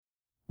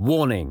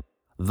Warning: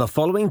 the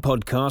following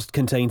podcast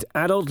contains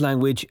adult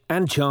language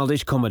and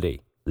childish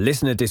comedy.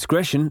 Listener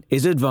discretion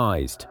is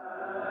advised.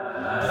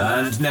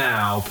 And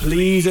now,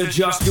 please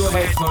adjust your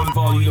headphone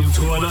volume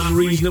to an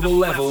unreasonable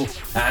level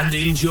and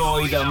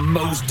enjoy the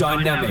most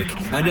dynamic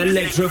and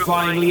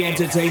electrifyingly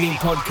entertaining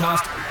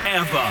podcast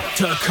ever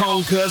to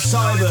conquer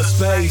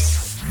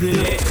cyberspace.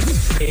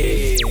 This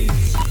is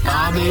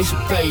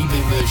Amish Baby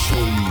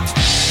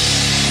Machine.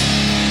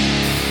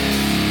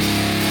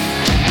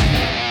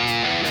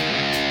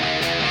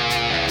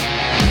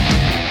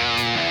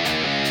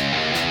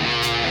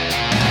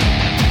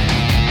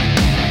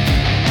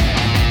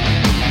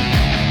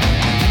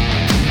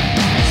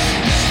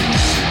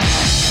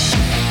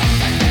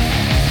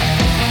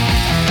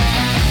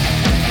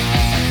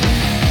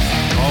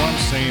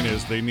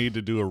 They need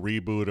to do a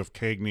reboot of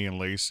Cagney and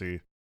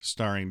Lacey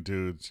starring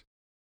dudes.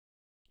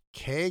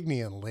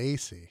 Cagney and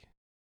Lacey.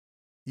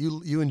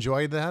 You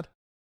enjoyed that?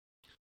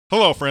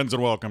 Hello, friends,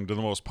 and welcome to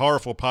the most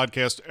powerful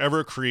podcast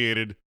ever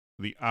created,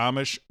 the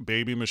Amish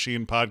Baby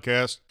Machine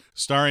Podcast,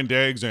 starring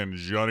Dags and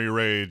Johnny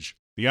Rage.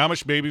 The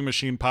Amish Baby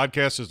Machine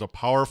Podcast is a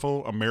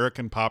powerful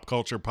American pop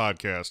culture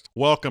podcast.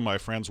 Welcome, my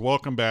friends.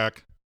 Welcome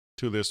back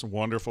to this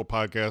wonderful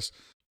podcast.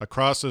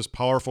 Across this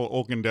powerful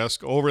oaken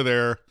desk over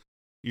there,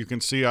 you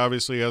can see,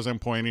 obviously, as I'm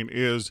pointing,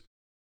 is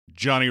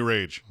Johnny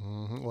Rage.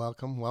 Mm-hmm.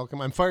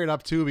 Welcome. I'm fired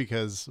up, too,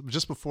 because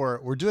just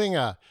before, we're doing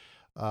a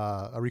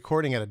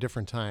recording at a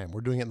different time.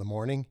 We're doing it in the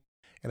morning,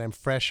 and I'm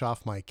fresh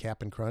off my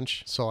Cap'n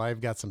Crunch, so I've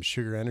got some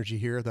sugar energy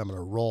here that I'm going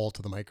to roll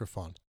to the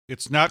microphone.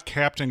 It's not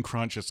Captain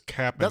Crunch, it's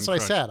Cap'n That's what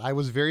Crunch. I said. I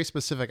was very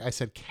specific. I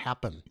said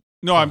Cap'n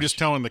No, Crunch. I'm just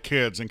telling the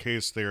kids in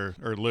case they're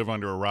or live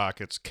under a rock.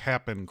 It's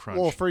Cap'n Crunch.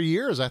 Well, for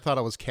years, I thought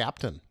it was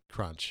Captain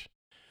Crunch.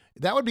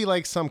 That would be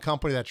like some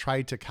company that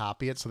tried to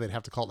copy it, so they'd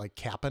have to call it like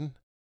Cap'n.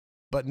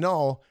 But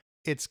no,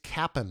 it's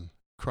Cap'n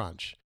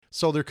Crunch.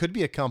 So there could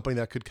be a company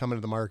that could come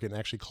into the market and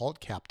actually call it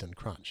Captain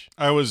Crunch.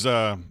 I was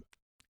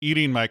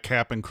eating my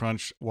Cap'n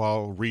Crunch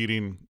while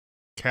reading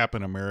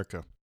Cap'n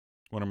America,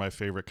 one of my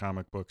favorite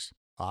comic books.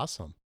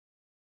 Awesome.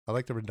 I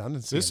like the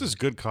redundancy. This is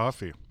good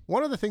coffee.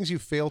 One of the things you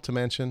failed to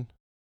mention,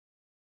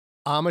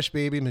 Amish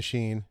Baby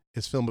Machine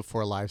is filmed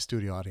before a live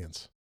studio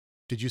audience.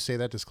 Did you say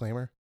that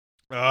disclaimer?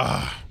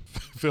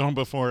 Film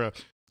before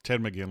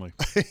Ted McGinley.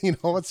 You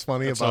know what's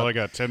funny That's about... all I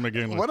got, Ted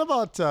McGinley. What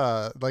about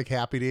like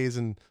Happy Days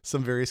and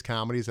some various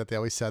comedies that they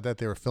always said that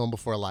they were filmed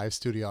before a live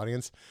studio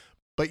audience,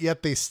 but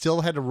yet they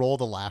still had to roll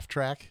the laugh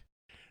track.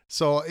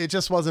 So it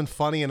just wasn't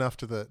funny enough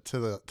to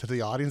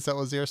the audience that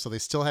was there, so they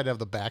still had to have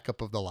the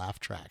backup of the laugh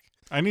track.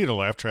 I need a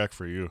laugh track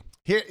for you.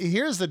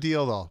 Here's the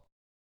deal, though.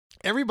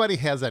 Everybody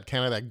has that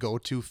kind of that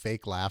go-to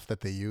fake laugh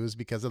that they use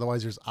because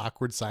otherwise there's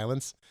awkward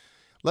silence.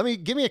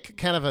 Give me a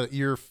kind of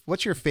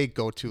what's your fake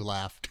go-to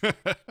laugh?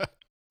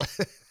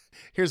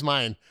 Here's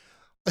mine.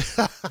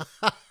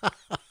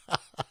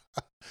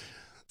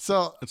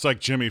 So it's like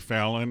Jimmy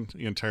Fallon.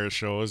 The entire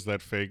show is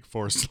that fake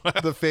forced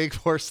laugh. The fake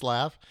forced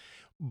laugh.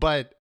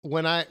 But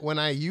when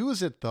I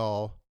use it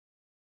though,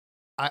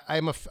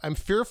 I'm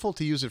fearful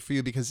to use it for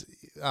you because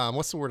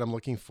what's the word I'm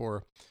looking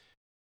for?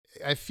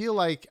 I feel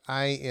like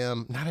I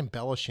am not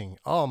embellishing.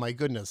 Oh my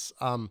goodness.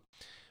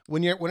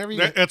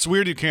 That's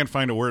weird. You can't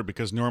find a word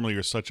because normally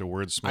you're such a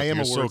wordsmith. I am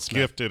you're a so wordsmith.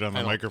 gifted on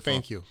the microphone.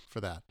 Thank you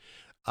for that.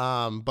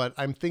 But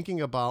I'm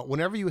thinking about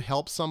whenever you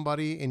help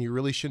somebody and you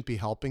really shouldn't be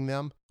helping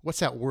them. What's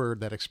that word?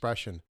 That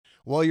expression?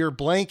 Well, you're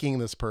blanking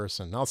this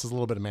person. Now this is a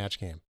little bit of match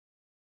game.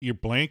 You're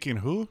blanking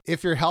who?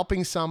 If you're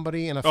helping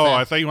somebody in a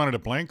I thought you wanted to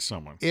blank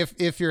someone.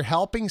 If you're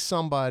helping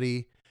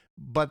somebody,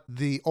 but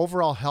the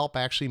overall help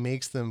actually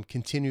makes them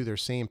continue their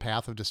same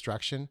path of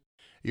destruction,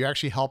 you're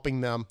actually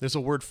helping them. There's a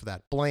word for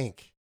that.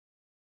 Blank.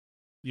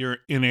 You're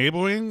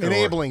enabling?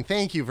 Enabling.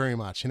 Thank you very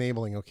much.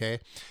 Enabling. Okay.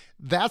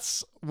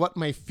 That's what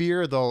my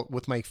fear, though,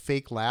 with my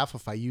fake laugh,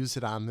 if I use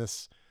it on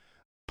this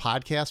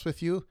podcast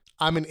with you,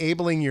 I'm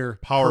enabling your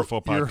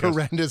powerful podcast. Your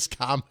horrendous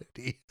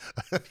comedy.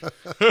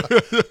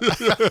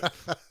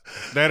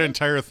 That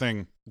entire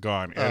thing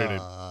gone,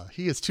 edited.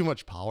 He has too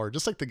much power.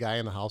 Just like the guy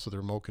in the house with the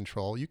remote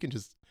control. You can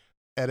just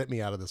edit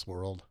me out of this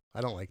world. I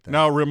don't like that.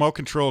 Now, remote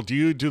control, do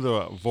you do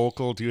the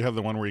vocal? Do you have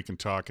the one where you can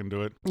talk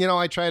into it? You know,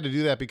 I tried to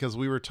do that because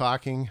we were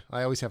talking.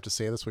 I always have to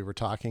say this. We were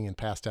talking in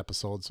past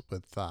episodes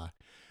with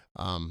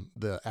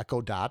the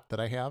Echo Dot that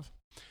I have.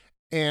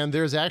 And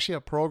there's actually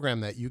a program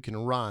that you can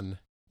run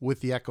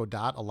with the Echo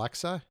Dot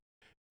Alexa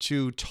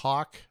to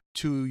talk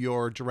to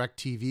your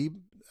DirecTV.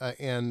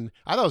 And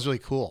I thought it was really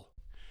cool.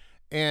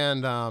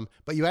 And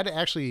but you had to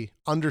actually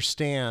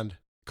understand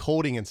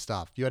coding and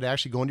stuff. You had to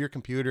actually go into your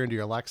computer, into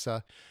your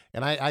Alexa,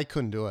 and I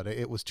couldn't do it.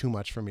 It was too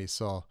much for me.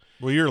 So,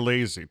 well, you're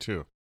lazy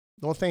too.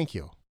 Well, thank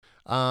you.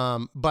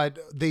 But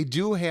they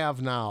do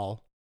have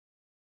now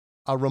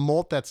a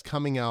remote that's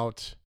coming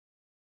out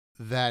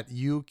that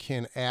you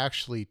can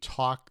actually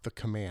talk the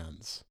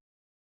commands.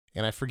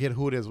 And I forget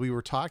who it is. We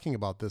were talking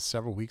about this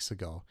several weeks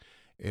ago.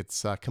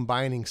 It's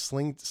combining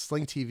Sling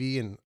TV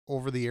and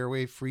over the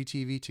airwave free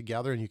TV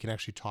together, and you can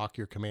actually talk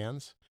your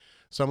commands.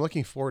 So I'm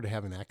looking forward to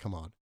having that come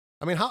out.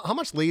 I mean, how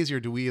much lazier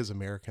do we as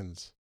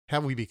Americans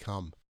have we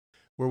become?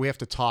 where we have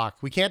to talk.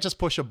 We can't just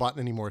push a button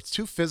anymore. It's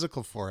too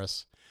physical for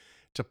us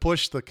to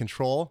push the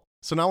control.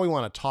 So now we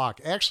want to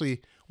talk.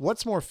 Actually,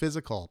 what's more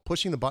physical,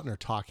 pushing the button or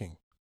talking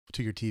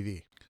to your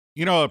TV?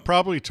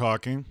 Probably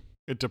talking.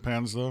 It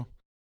depends, though.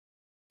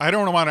 I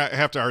don't want to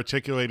have to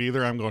articulate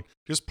either. I'm going,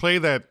 just play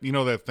that,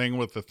 that thing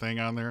with the thing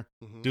on there.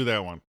 Mm-hmm. Do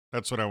that one.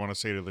 That's what I want to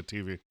say to the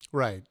TV.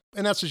 Right.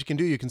 And that's what you can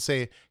do. You can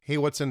say, hey,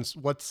 what's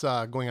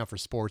going on for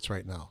sports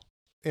right now?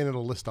 And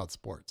it'll list out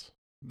sports.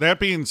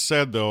 That being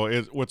said,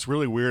 though, what's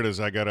really weird is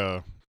I got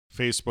a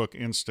Facebook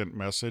instant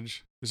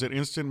message. Is it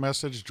instant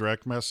message,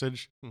 direct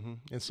message?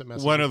 Mm-hmm. Instant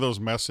message. One of those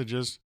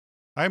messages.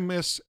 I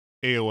miss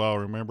AOL,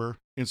 remember?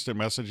 Instant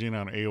messaging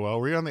on AOL.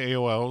 Were you on the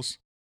AOLs?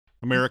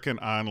 American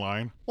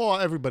Online. Well,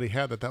 everybody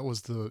had that. That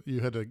was you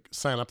had to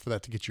sign up for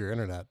that to get your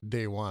internet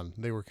day one.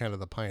 They were kind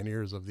of the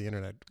pioneers of the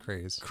internet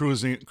craze.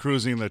 Cruising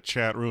the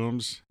chat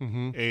rooms.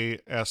 Mm-hmm.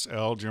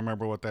 ASL. Do you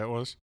remember what that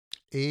was?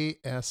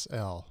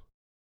 ASL.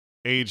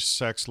 Age,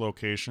 sex,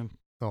 location.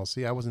 Oh,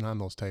 see, I wasn't on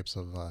those types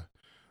of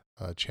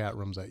chat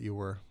rooms that you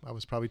were. I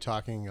was probably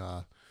talking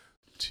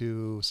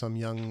to some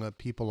young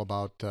people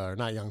about, or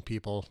not young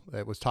people.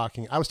 I was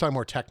talking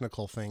more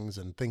technical things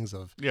and things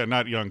of. Yeah,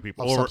 not young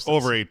people. Substance.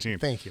 Over 18.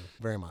 Thank you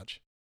very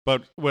much.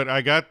 But when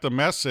I got the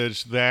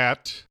message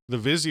that the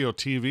Vizio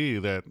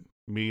TV that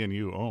me and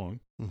you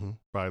own, mm-hmm.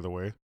 by the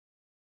way,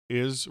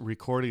 is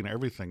recording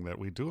everything that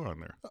we do on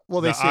there. Well,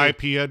 they the say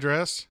IP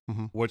address,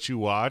 mm-hmm. what you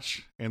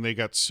watch, and they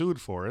got sued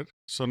for it.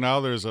 So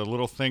now there's a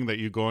little thing that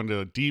you go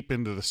deep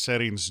into the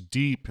settings,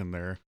 deep in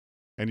there,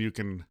 and you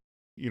can,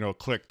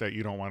 click that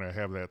you don't want to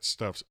have that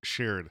stuff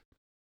shared.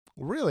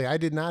 Really, I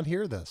did not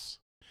hear this.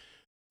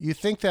 You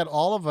think that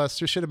all of us,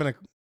 there should have been a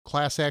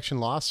class action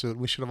lawsuit.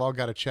 We should have all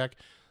got a check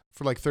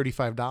for like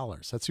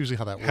 $35. That's usually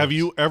how that works. Have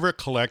you ever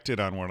collected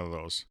on one of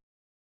those?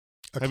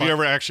 Have you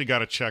ever actually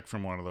got a check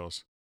from one of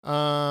those?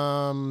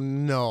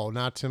 No,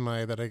 not to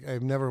I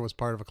never was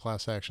part of a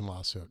class action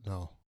lawsuit.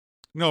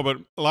 No, but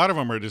a lot of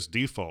them are just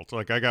default.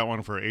 Like I got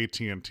one for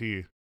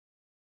AT&T.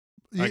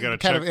 I got a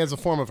kind check of as a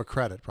form of a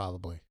credit,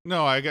 probably.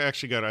 No, I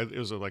actually got it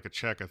was like a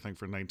check, I think,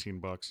 for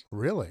 $19.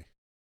 Really?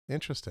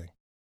 Interesting.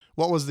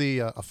 What was the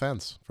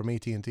offense from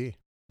AT&T? Do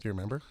you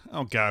remember?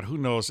 Oh God, who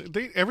knows?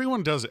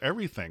 Everyone does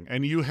everything,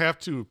 and you have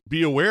to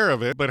be aware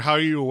of it. But how are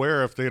you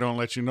aware if they don't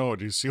let you know?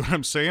 Do you see what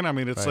I'm saying? I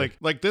mean, it's right.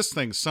 like this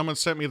thing. Someone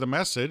sent me the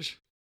message.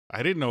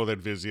 I didn't know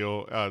that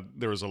Vizio,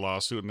 there was a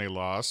lawsuit and they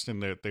lost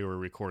and that they were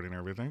recording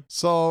everything.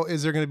 So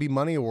is there going to be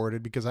money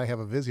awarded because I have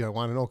a Vizio? I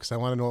want to know because I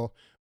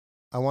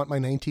want my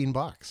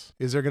 $19.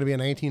 Is there going to be a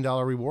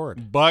 $19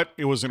 reward? But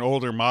it was an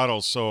older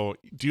model. So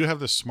do you have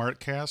the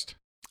SmartCast?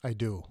 I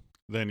do.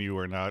 Then you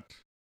are not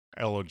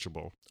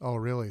eligible. Oh,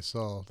 really?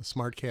 So the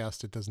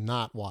SmartCast, it does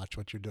not watch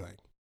what you're doing.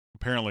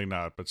 Apparently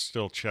not, but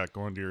still check.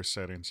 Go into your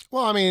settings.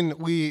 Well, I mean,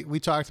 we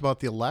talked about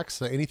the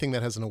Alexa, anything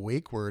that has an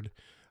awake word.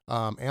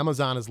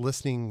 Amazon is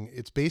listening.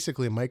 It's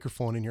basically a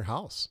microphone in your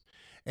house.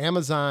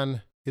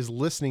 Amazon is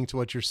listening to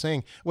what you're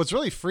saying. What's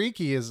really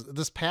freaky is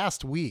this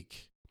past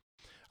week,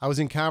 I was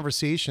in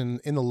conversation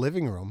in the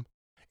living room,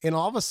 and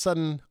all of a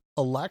sudden,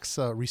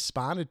 Alexa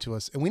responded to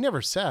us. And we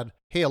never said,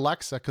 hey,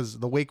 Alexa, because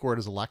the wake word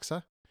is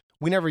Alexa.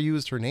 We never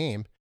used her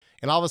name.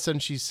 And all of a sudden,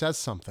 she says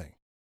something.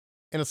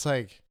 And it's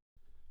like,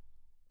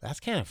 that's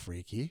kind of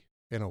freaky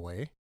in a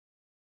way.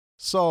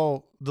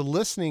 So the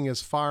listening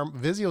is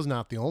Vizio's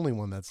not the only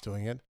one that's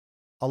doing it.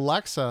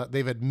 Alexa,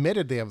 they've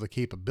admitted they have the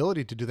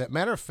capability to do that.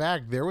 Matter of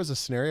fact, there was a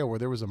scenario where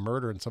there was a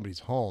murder in somebody's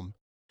home,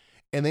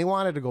 and they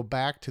wanted to go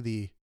back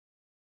to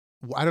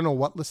I don't know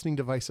what listening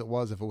device it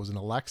was, if it was an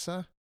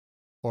Alexa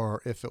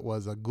or if it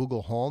was a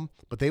Google Home,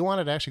 but they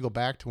wanted to actually go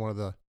back to one of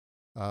the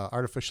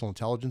artificial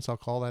intelligence, I'll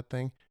call that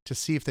thing, to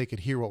see if they could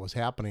hear what was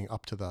happening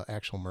up to the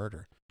actual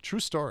murder. True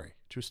story.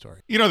 True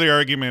story. The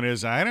argument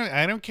is,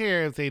 I don't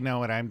care if they know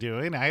what I'm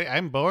doing.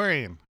 I'm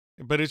boring.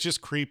 But it's just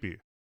creepy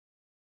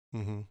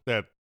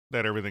that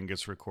everything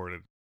gets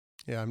recorded.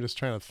 Yeah, I'm just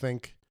trying to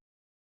think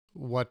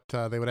what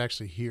they would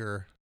actually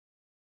hear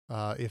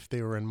if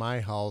they were in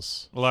my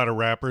house. A lot of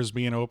wrappers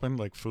being opened,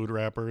 like food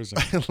wrappers.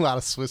 And a lot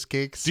of Swiss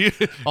cakes. Do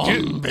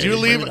you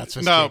leave?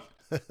 Now,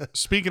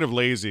 speaking of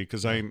lazy,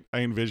 because I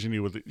envision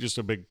you with just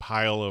a big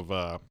pile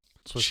of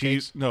Swiss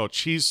cheese. cakes? No,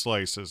 cheese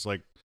slices,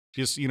 like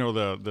just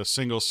the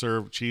single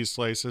serve cheese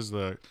slices,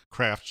 the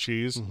Kraft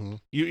cheese. Mm-hmm.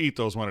 You eat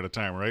those one at a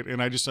time, right?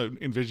 And I just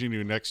envision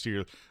you next to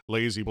your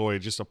lazy boy,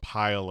 just a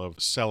pile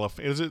of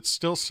cellophane. Is it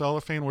still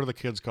cellophane? What do the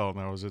kids call it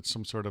now? Is it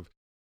some sort of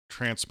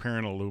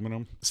transparent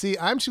aluminum? See,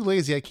 I'm too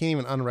lazy. I can't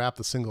even unwrap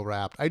the single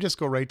wrapped. I just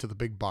go right to the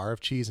big bar of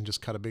cheese and just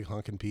cut a big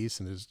hunk in piece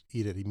and just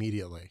eat it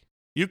immediately.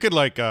 You could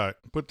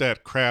put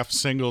that Kraft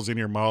singles in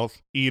your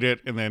mouth, eat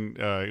it, and then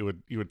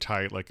you would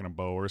tie it like in a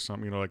bow or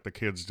something, like the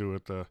kids do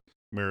with the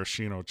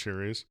maraschino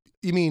cherries.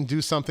 You mean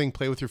do something,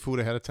 play with your food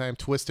ahead of time,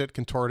 twist it,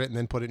 contort it, and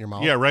then put it in your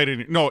mouth? Yeah, right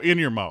in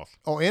your mouth.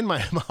 Oh, in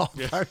my mouth.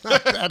 Yeah. I'm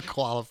not that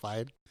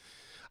qualified.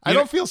 I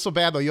don't feel so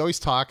bad, though. You always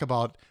talk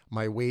about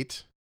my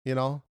weight,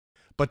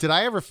 But did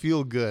I ever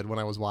feel good when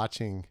I was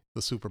watching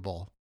the Super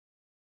Bowl?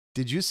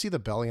 Did you see the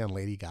belly on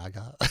Lady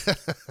Gaga?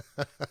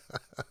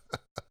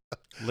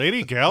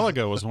 Lady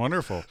Galaga was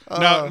wonderful.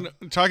 Now,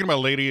 talking about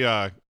Lady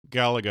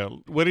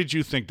Galaga, what did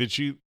you think? Did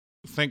you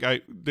think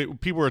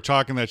people were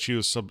talking that she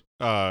was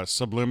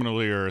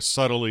subliminally or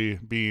subtly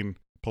being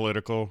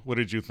political? What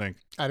did you think?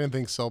 I didn't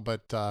think so,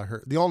 but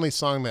the only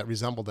song that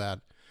resembled that,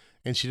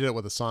 and she did it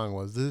with a song,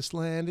 was "This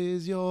land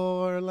is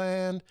your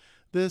land,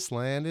 this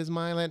land is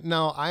my land."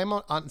 Now,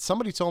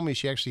 somebody told me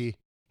she actually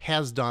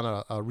has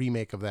done a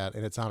remake of that,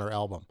 and it's on her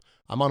album.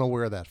 I'm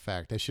unaware of that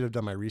fact. I should have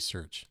done my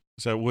research.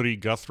 Is that Woody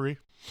Guthrie?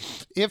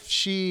 If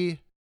she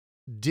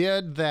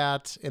did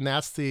that, and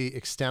that's the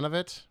extent of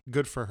it,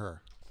 good for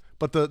her.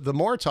 But the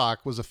more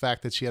talk was the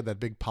fact that she had that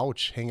big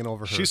pouch hanging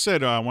over her. She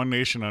said, "One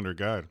nation under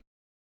God."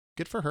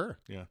 Good for her.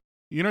 Yeah.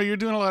 You know, you're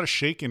doing a lot of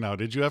shaking now.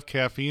 Did you have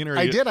caffeine? Or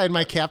I did. I had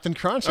my Captain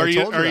Crunch. Are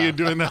you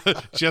doing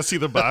the Jesse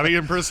the Body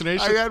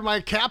impersonation? I had my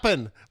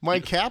Cap'n.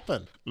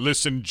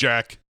 Listen,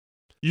 Jack.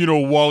 You know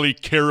Wally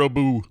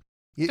Caribou.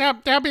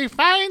 There'll be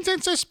fines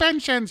and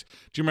suspensions.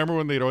 Do you remember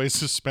when they'd always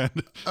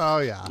suspend? Oh,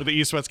 yeah. The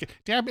East-West.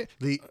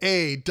 The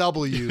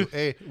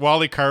AWA.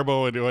 Wally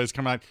Carbo would always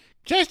come on.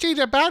 Jesse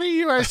the Body,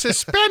 you are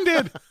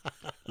suspended.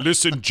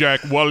 Listen, Jack,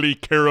 Wally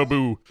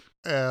Caribou.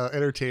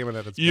 Entertainment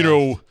at its best. You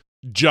know,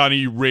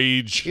 Johnny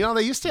Rage. You know,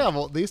 they used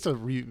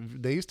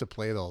to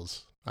play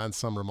those on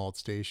some remote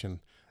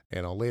station.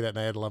 You know, late at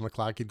night at 11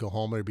 o'clock, you'd go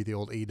home. There'd be the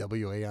old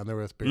AWA on there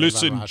with Barry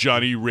Listen, Von Rothschild.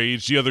 Johnny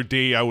Rage, the other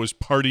day I was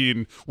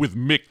partying with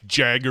Mick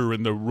Jagger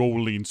and the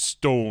Rolling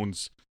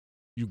Stones.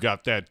 You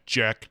got that,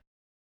 Jack?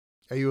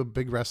 Are you a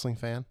big wrestling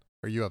fan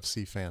or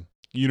UFC fan?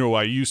 You know,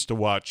 I used to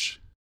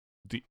watch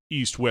the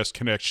East-West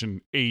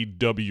Connection,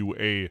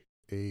 AWA.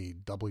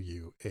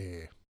 AWA,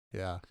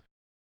 yeah.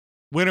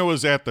 When it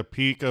was at the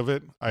peak of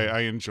it, I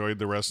enjoyed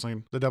the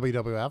wrestling. The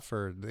WWF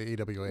or the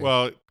AWA?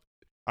 Well,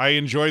 I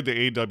enjoyed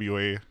the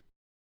AWA.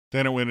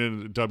 Then it went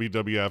into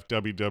WWF,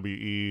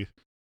 WWE,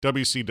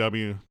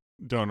 WCW.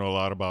 Don't know a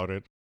lot about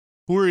it.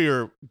 Who are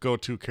your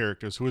go-to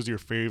characters? Who is your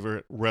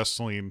favorite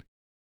wrestling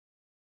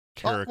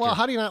character? Well,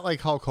 how do you not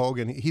like Hulk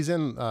Hogan? He's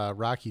in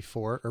Rocky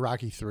 4 or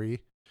Rocky 3.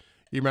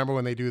 You remember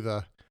when they do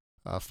the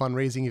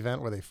fundraising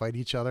event where they fight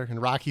each other?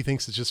 And Rocky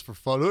thinks it's just for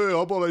fun. Hey,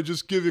 how about I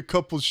just give you a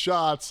couple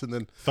shots? And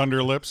then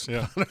Thunder Lips,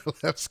 yeah. Thunder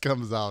Lips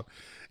comes out.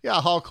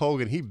 Yeah, Hulk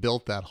Hogan, he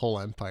built that whole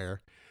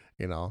empire,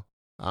 you know.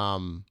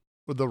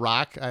 With The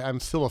Rock, I'm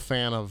still a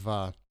fan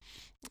of...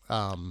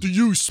 Do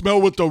you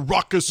smell what The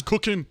Rock is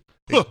cooking?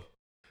 Huh.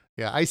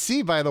 Yeah, I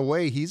see, by the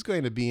way, he's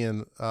going to be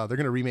in... they're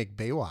going to remake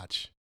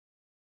Baywatch.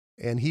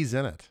 And he's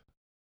in it.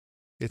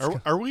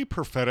 Are we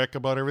prophetic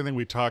about everything?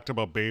 We talked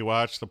about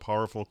Baywatch, the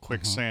powerful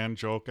quicksand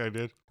joke I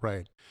did.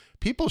 Right.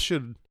 People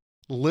should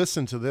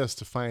listen to this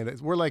to find it.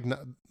 We're like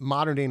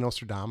modern-day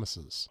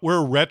Nostradamuses.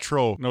 We're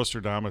retro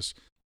Nostradamus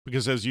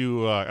because, as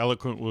you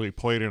eloquently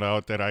pointed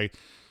out, that I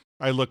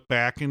look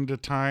back into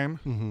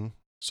time,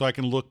 so I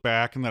can look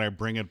back and then I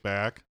bring it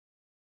back.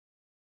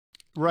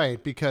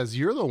 Right, because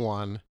you're the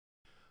one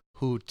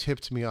who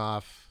tipped me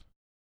off.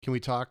 Can we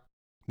talk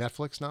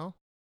Netflix now?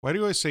 Why do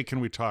you always say,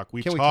 can we talk?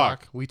 We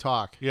talk. We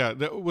talk. Yeah,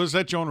 was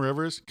that Joan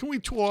Rivers? Can we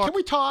talk? Can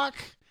we talk?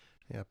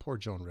 Yeah, poor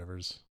Joan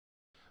Rivers.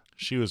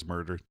 She was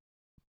murdered.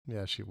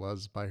 Yeah, she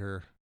was by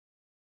her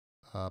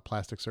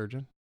plastic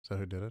surgeon. Is that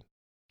who did it?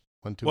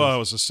 It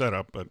was a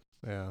setup, but...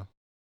 Yeah.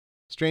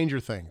 Stranger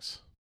Things.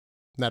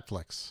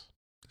 Netflix.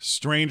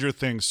 Stranger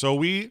Things. So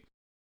I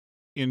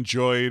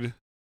enjoyed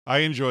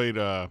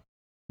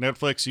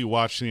Netflix.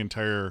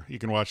 You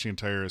can watch the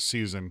entire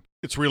season.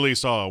 It's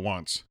released all at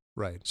once.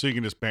 Right. So you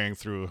can just bang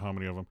through how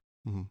many of them.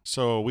 Mm-hmm.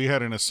 So we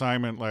had an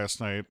assignment last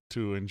night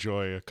to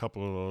enjoy a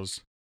couple of those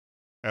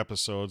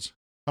episodes.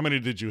 How many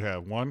did you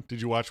have? One?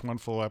 Did you watch one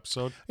full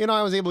episode? You know,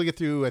 I was able to get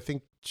through, I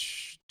think,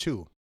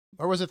 2.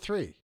 Or was it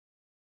 3?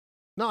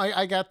 No,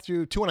 I got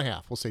through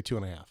 2.5. We'll say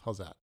 2.5. How's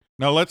that?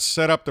 Now let's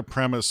set up the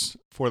premise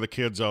for the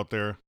kids out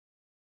there.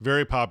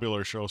 Very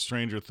popular show,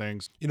 Stranger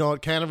Things. You know,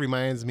 it kind of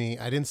reminds me,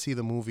 I didn't see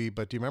the movie,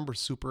 but do you remember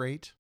Super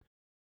 8?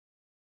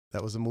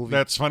 That was a movie.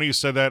 That's funny you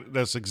said that.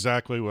 That's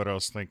exactly what I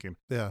was thinking.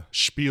 Yeah.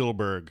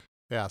 Spielberg.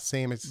 Yeah,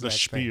 same exact The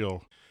spiel.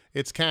 Thing.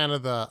 It's kind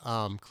of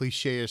the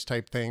cliche-ish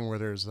type thing where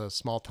there's a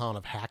small town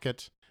of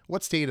Hackett.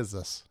 What state is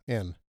this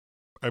in?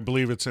 I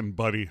believe it's in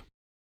Buddy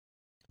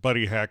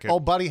Hackett. Oh,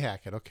 Buddy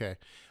Hackett. Okay.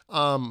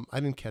 I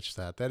didn't catch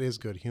that. That is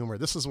good humor.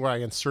 This is where I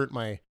insert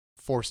my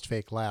forced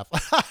fake laugh.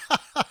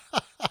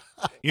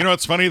 You know,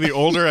 it's funny. The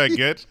older I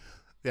get,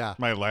 yeah,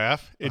 my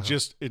laugh, it's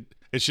just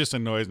a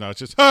noise now. It's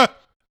just, ha!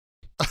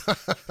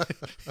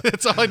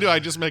 That's all I do. I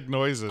just make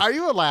noises. Are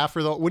you a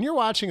laugher, though? When you're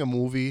watching a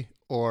movie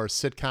or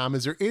sitcom,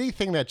 is there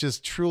anything that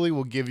just truly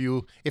will give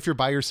you, if you're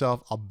by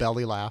yourself, a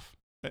belly laugh?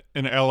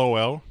 An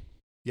LOL?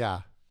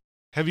 Yeah.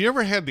 Have you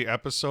ever had the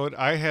episode?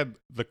 I had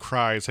the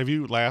cries. Have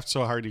you laughed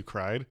so hard you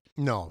cried?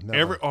 No,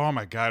 never. Oh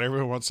my God,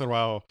 every once in a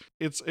while.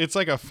 It's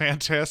like a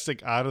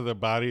fantastic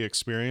out-of-the-body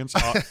experience.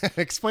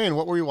 Explain,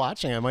 what were you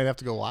watching? I might have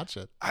to go watch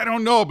it. I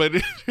don't know, but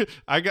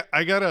I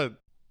got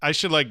I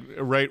should like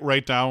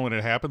write down when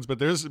it happens, but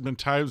there's been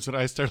times that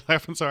I start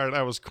laughing so hard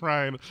I was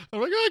crying.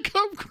 I'm like,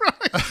 I'm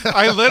crying.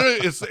 I literally,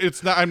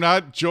 it's not. I'm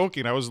not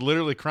joking. I was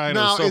literally crying.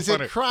 Now, it was so is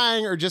funny. it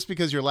crying or just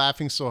because you're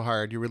laughing so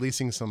hard, you're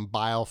releasing some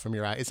bile from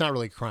your eye? It's not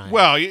really crying.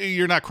 Well,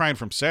 you're not crying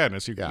from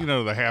sadness. You Yeah.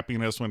 know the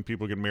happiness when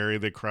people get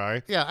married, they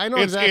cry. Yeah, I know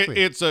It's, exactly.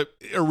 it's a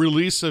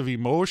release of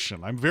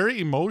emotion. I'm very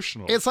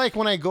emotional. It's like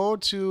when I go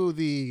to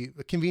the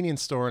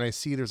convenience store and I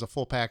see there's a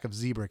full pack of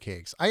zebra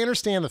cakes. I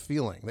understand the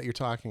feeling that you're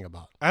talking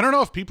about. I don't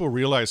know if people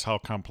realize how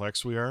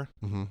complex we are.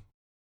 Mm-hmm.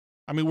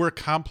 I mean, we're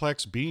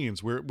complex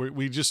beings.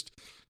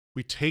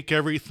 We take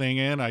everything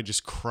in. I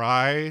just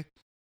cry.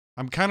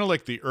 I'm kind of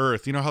like the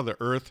earth. You know how the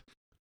earth,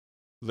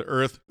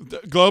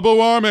 global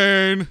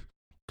warming,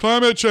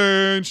 climate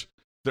change,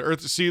 the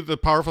earth. See the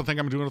powerful thing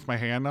I'm doing with my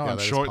hand now? Yeah, I'm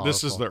that is showing,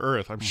 this is powerful. the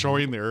earth. I'm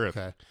showing the earth.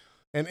 Okay.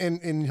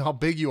 And how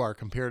big you are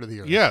compared to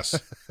the earth.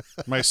 Yes.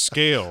 My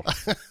scale.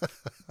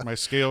 My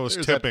scale is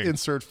There's that tipping.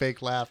 insert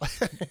fake laugh.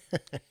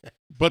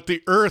 But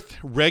the earth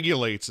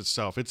regulates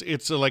itself.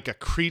 It's like a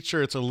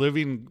creature. It's a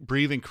living,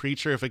 breathing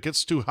creature. If it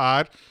gets too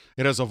hot,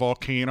 it has a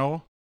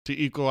volcano to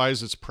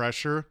equalize its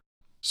pressure,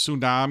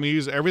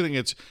 tsunamis,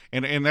 everything.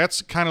 And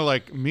that's kind of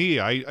like me.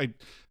 I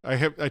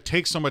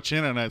take so much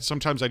in, and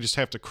sometimes I just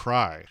have to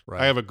cry.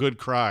 Right. I have a good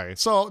cry.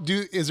 So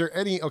is there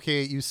any,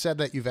 okay, you said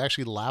that you've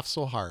actually laughed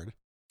so hard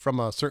from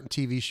a certain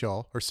TV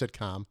show or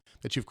sitcom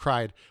that you've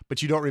cried,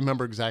 but you don't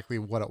remember exactly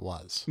what it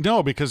was.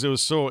 No, because it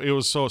was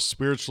so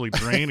spiritually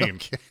draining.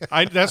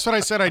 Okay. That's what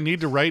I said. I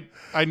need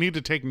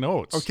to take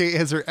notes. Okay,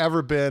 has there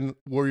ever been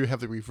where you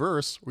have the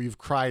reverse, where you've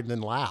cried and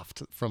then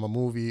laughed from a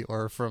movie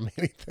or from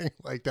anything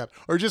like that?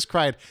 Or just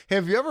cried?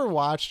 Have you ever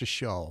watched a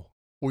show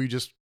where you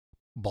just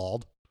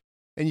bawled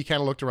and you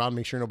kind of looked around to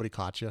make sure nobody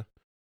caught you?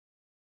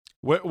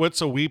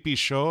 What's a weepy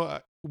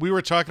show? We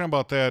were talking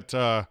about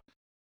that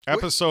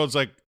episodes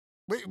like,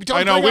 Wait, don't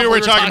I know bring we up were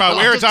what talking about.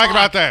 We were Just talking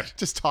about talk. that.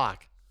 Just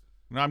talk.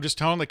 No, I'm just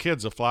telling the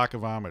kids, a flock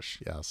of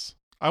Amish. Yes,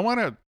 I want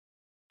to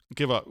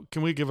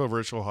can we give a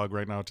virtual hug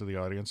right now to the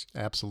audience?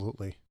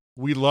 absolutely.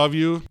 We love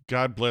you.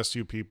 God bless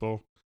you,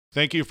 people.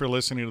 Thank you for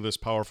listening to this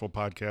powerful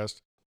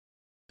podcast.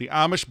 The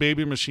Amish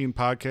Baby Machine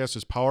podcast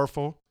is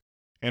powerful,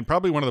 and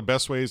probably one of the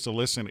best ways to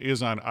listen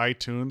is on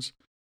iTunes.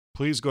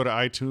 Please go to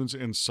iTunes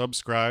and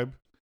subscribe.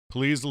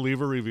 Please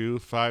leave a review,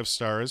 5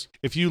 stars.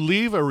 If you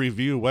leave a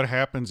review, what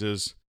happens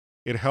is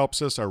it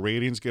helps us, our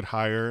ratings get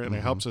higher, and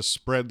it helps us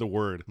spread the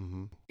word.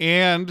 Mm-hmm.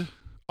 And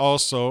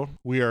also,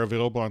 we are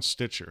available on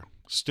Stitcher.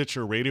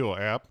 Stitcher radio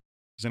app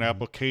is an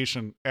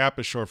application. App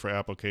is short for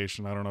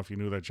application. I don't know if you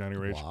knew that, Johnny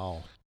Rage.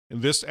 Wow.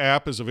 And this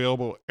app is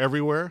available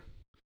everywhere.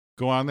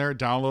 Go on there,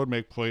 download,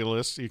 make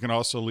playlists. You can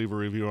also leave a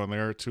review on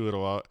there, too.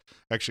 It'll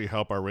actually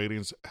help our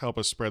ratings, help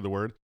us spread the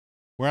word.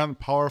 We're on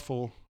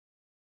powerful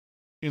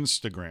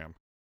Instagram.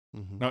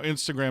 Mm-hmm. Now,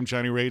 Instagram,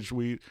 Johnny Rage,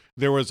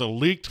 there was a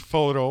leaked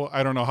photo.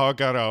 I don't know how it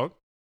got out.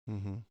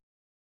 Mm-hmm.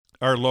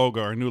 Our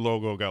new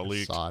logo got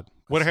leaked. Saw it.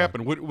 What I saw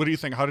happened? What do you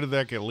think? How did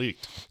that get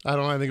leaked? it. I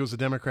don't know. I think it was the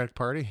Democratic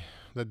Party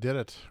that did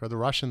it, or the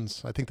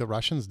Russians. I think the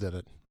Russians did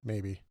it,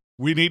 maybe.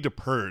 We need to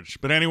purge.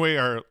 But anyway,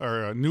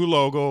 our new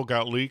logo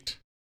got leaked.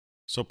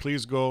 So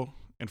please go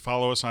and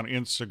follow us on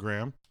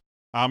Instagram,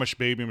 Amish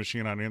Baby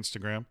Machine on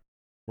Instagram.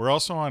 We're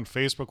also on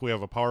Facebook. We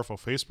have a powerful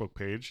Facebook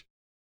page.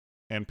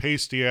 And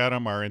Pasty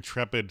Adam, our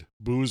intrepid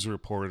booze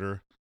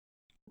reporter,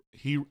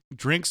 he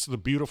drinks the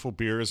beautiful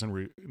beers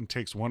and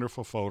takes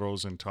wonderful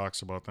photos and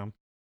talks about them.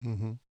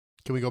 Mm-hmm.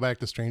 Can we go back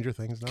to Stranger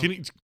Things now?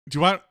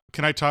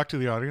 Can I talk to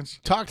the audience?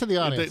 Talk to the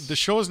audience. The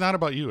show is not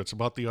about you. It's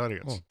about the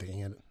audience. Oh, dang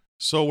it.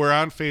 So we're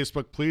on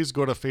Facebook. Please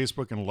go to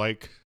Facebook and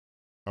like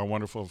our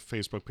wonderful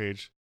Facebook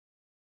page.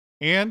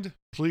 And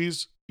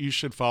please, you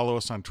should follow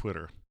us on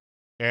Twitter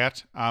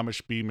at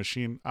Amish B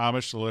Machine.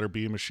 Amish, the letter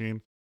B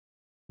Machine.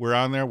 We're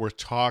on there. We're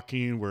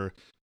talking. We're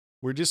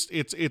just.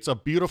 It's a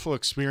beautiful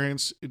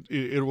experience.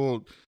 It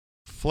will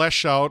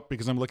flesh out,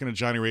 because I'm looking at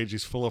Johnny Rage.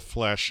 He's full of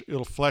flesh.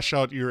 It'll flesh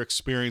out your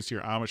experience,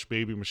 your Amish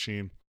Baby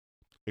Machine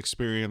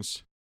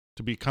experience,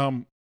 to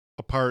become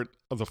a part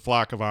of the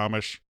flock of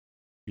Amish.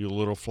 You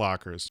little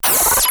flockers.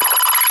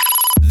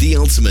 The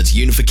ultimate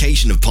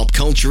unification of pop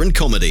culture and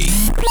comedy.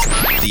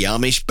 The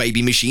Amish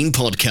Baby Machine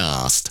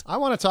Podcast. I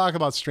want to talk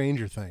about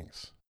Stranger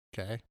Things.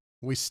 Okay.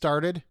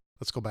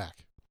 Let's go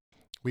back.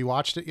 We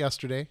watched it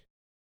yesterday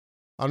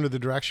under the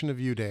direction of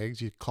you,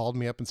 Dags. You called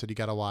me up and said, you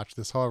got to watch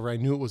this. However, I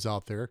knew it was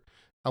out there.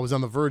 I was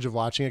on the verge of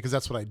watching it because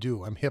that's what I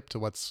do. I'm hip to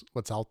what's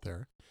out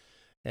there.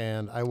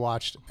 And I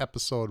watched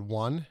episode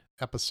 1,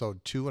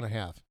 episode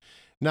 2.5.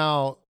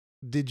 Now,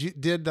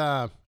 did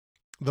the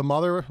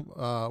mother,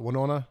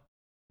 Winona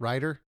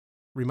Ryder,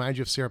 remind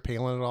you of Sarah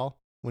Palin at all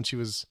when she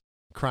was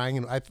crying?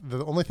 And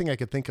the only thing I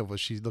could think of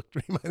was she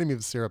reminded me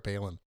of Sarah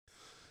Palin.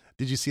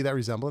 Did you see that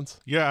resemblance?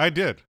 Yeah, I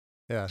did.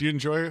 Yeah. Do you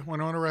enjoy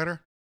Winona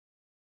Ryder?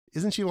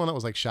 Isn't she one that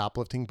was like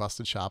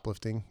busted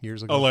shoplifting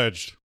years ago?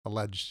 Alleged.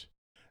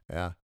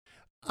 Yeah.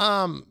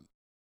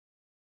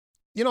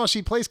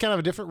 She plays kind of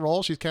a different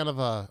role. She's kind of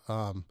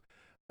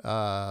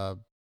a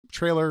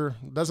trailer,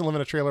 doesn't live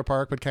in a trailer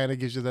park, but kind of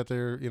gives you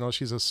that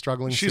she's a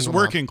struggling She's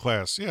single working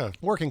class, yeah.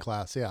 Working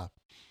class, yeah.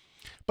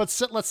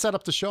 But let's set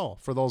up the show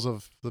for those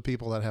of the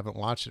people that haven't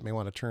watched it, may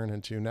want to turn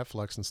into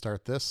Netflix and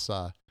start this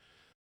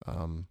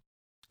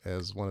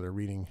as one of their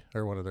reading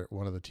or one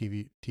of the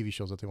TV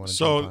shows that they want to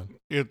jump on.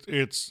 So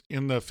it's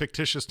in the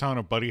fictitious town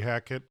of Buddy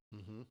Hackett.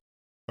 Mm-hmm.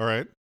 All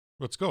right,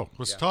 let's go.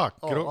 Let's talk.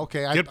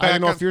 Okay. I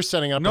don't know if you're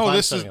setting up. No,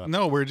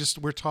 we're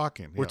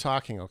talking. Yeah. We're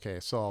talking.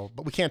 Okay. So,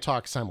 but we can't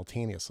talk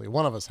simultaneously.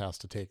 One of us has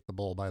to take the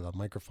bull by the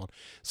microphone.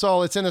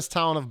 So it's in this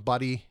town of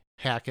Buddy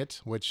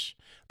Hackett, which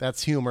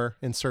that's humor.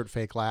 Insert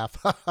fake laugh.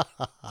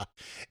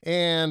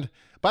 And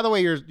by the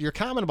way, your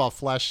comment about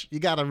flesh, you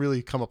got to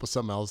really come up with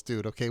something else,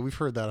 dude. Okay, we've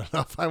heard that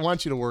enough. I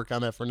want you to work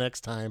on that for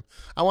next time.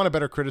 I want a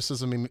better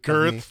criticism.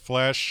 Girth,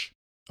 flesh,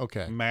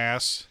 okay,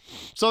 mass.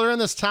 So they're in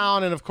this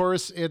town, and of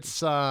course,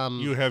 it's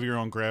you have your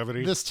own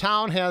gravity. This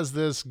town has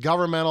this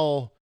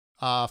governmental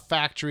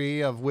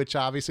factory, of which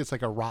obviously it's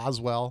like a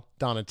Roswell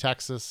down in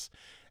Texas,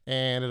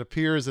 and it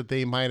appears that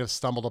they might have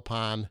stumbled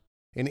upon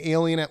an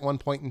alien at one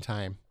point in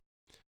time.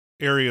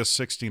 Area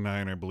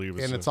 69, I believe.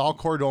 And it's all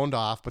cordoned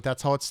off, but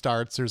that's how it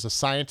starts. There's a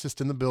scientist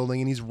in the building,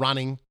 and he's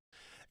running,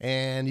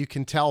 and you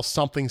can tell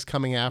something's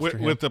coming after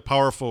him. With the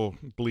powerful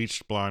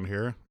bleached blonde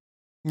hair?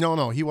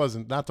 No, he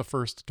wasn't. Not the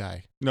first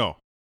guy. No.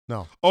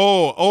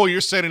 Oh,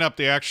 you're setting up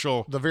the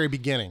actual... The very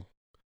beginning,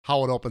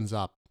 how it opens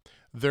up.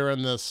 They're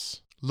in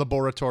this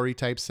laboratory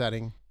type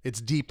setting.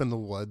 It's deep in the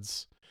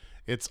woods.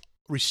 It's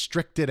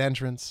restricted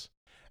entrance.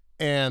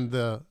 And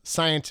the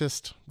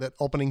scientist, that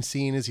opening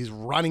scene is he's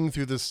running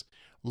through this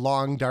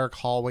long, dark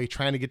hallway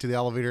trying to get to the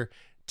elevator.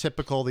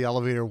 Typical, the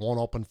elevator won't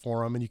open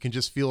for him, and you can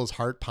just feel his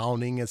heart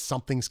pounding as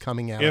something's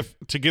coming at him.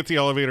 To get the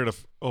elevator to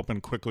open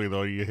quickly,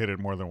 though, you hit it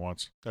more than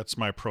once. That's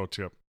my pro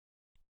tip.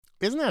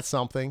 Isn't that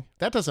something?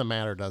 That doesn't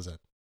matter, does it?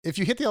 If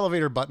you hit the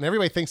elevator button,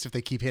 everybody thinks if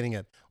they keep hitting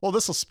it, well,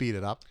 this will speed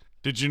it up.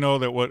 Did you know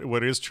that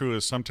what is true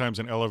is sometimes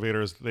in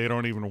elevators, they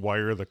don't even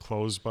wire the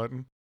close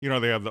button? You know,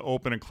 they have the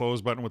open and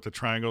close button with the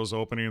triangles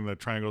opening and the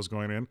triangles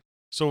going in.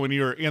 So when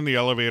you're in the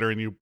elevator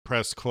and you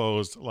press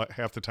closed,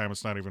 half the time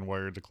it's not even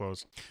wired to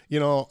close. You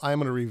know, I'm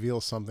going to reveal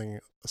something,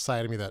 a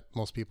side of me that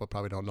most people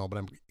probably don't know, but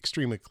I'm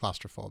extremely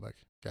claustrophobic,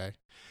 okay?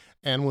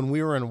 And when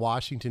we were in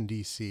Washington,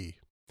 D.C.,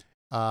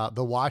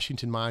 the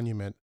Washington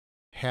Monument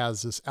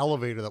has this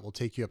elevator that will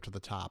take you up to the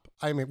top.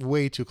 I'm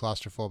way too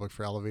claustrophobic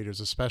for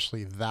elevators,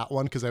 especially that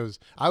one, because I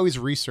always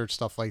research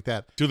stuff like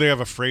that. Do they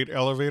have a freight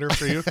elevator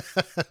for you?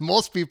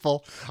 Most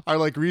people are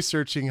like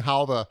researching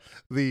how the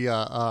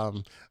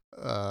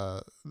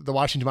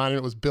Washington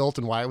Monument was built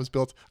and why it was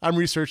built. I'm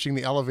researching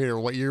the elevator.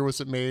 What year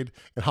was it made,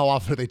 and how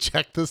often do they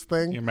check this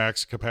thing? Your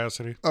max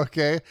capacity.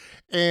 Okay,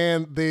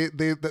 and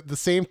the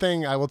same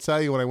thing I will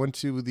tell you when I went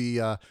to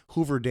the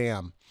Hoover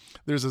Dam.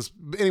 There's this,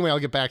 anyway, I'll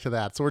get back to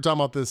that. So we're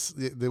talking about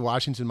the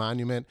Washington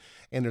Monument,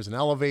 and there's an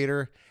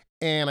elevator.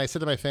 And I said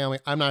to my family,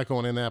 I'm not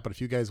going in that, but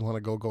if you guys want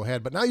to go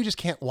ahead. But now you just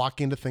can't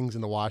walk into things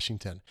into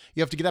Washington.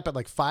 You have to get up at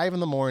like 5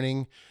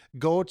 a.m,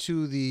 go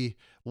to the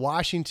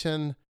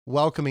Washington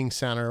Welcoming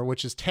Center,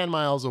 which is 10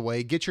 miles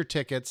away, get your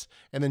tickets,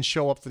 and then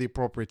show up for the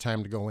appropriate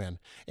time to go in.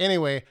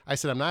 Anyway, I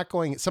said, I'm not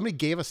going. Somebody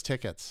gave us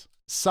tickets.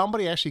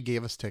 Somebody actually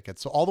gave us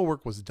tickets. So all the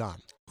work was done.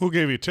 Who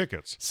gave you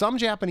tickets? Some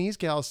Japanese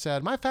gal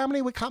said, my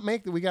family, we can't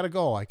make it. We got to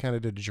go. I kind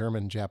of did a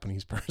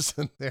German-Japanese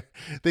person there.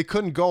 They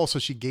couldn't go, so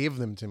she gave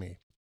them to me.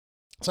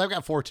 So I've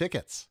got 4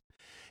 tickets.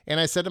 And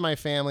I said to my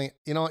family,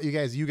 you know what, you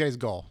guys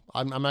go.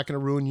 I'm not going to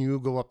ruin you.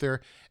 Go up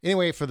there.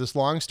 Anyway, for this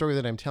long story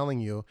that I'm telling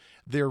you,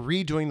 they're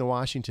redoing the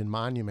Washington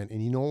Monument.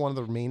 And you know one of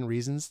the main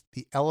reasons?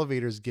 The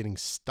elevator is getting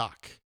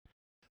stuck.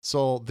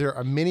 So there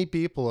are many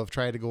people who have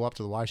tried to go up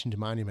to the Washington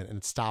Monument and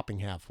it's stopping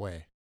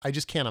halfway. I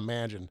just can't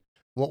imagine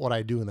what would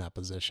I do in that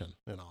position.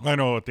 You know, I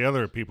know what the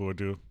other people would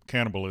do.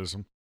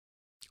 Cannibalism.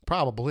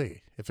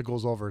 Probably. If it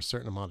goes over a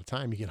certain amount of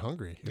time, you get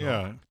hungry. You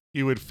know?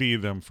 You would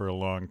feed them for a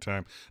long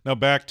time. Now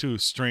back to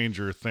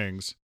Stranger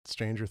Things.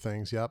 Stranger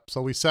Things, yep.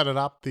 So we set it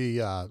up.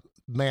 The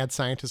mad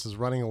scientist is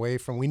running away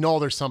from, we know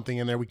there's something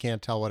in there. We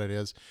can't tell what it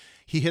is.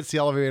 He hits the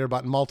elevator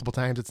button multiple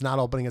times. It's not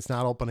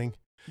opening.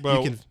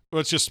 Well,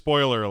 it's just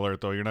spoiler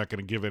alert, though. You're not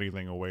going to give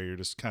anything away. You're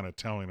just kind of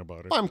telling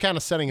about it. Well, I'm kind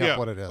of setting up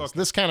what it is. Okay.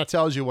 This kind of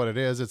tells you what it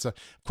is. Of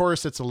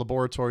course, it's a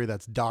laboratory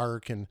that's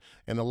dark and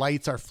the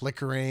lights are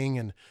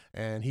flickering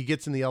and he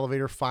gets in the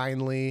elevator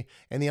finally,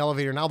 and the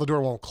elevator, now the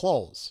door won't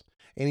close.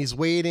 And he's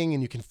waiting,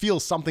 and you can feel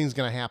something's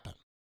going to happen.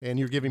 And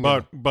you're giving me...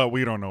 But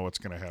we don't know what's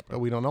going to happen. But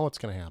we don't know what's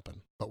going to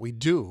happen. But we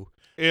do.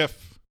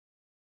 If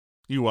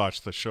you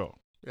watch the show.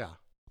 Yeah.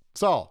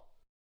 So,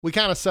 we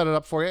kind of set it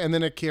up for you, and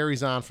then it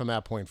carries on from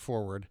that point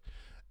forward.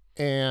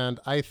 And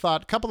I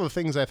thought, a couple of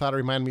things I thought it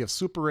reminded me of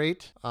Super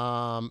 8.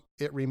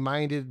 It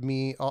reminded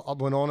me...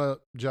 Winona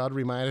Judd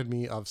reminded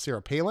me of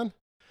Sarah Palin.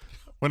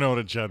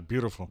 Winona Judd,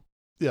 beautiful.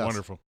 Yes.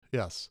 Wonderful.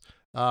 Yes.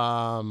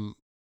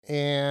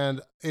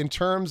 And in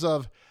terms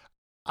of...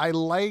 I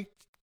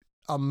liked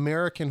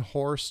American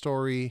Horror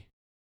Story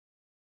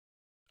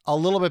a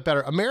little bit better.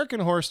 American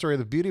Horror Story,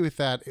 the beauty with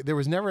that, there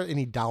was never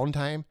any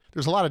downtime.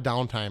 There's a lot of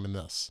downtime in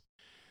this,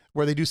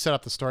 where they do set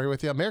up the story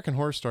with you. American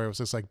Horror Story was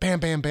just like bam,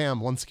 bam, bam,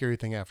 one scary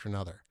thing after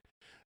another,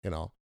 you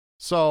know.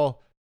 So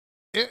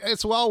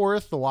It's well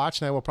worth the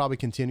watch, and I will probably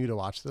continue to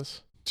watch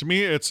this. To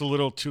me, it's a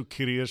little too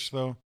kiddie-ish,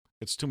 though.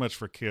 It's too much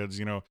for kids,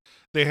 you know.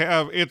 They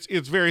have it's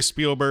very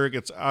Spielberg.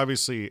 It's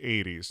obviously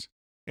 80s,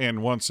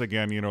 and once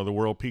again, you know, the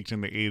world peaked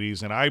in the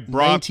 80s, and I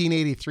brought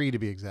 1983 to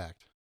be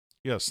exact.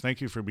 Yes, thank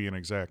you for being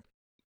exact.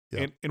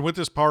 Yep. And with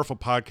this powerful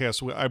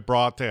podcast, we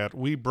brought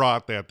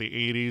that the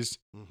 80s,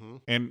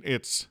 and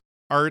it's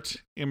art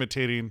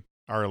imitating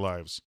our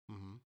lives.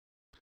 Mm-hmm.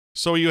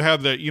 So you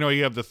have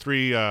the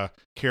three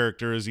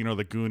characters, you know,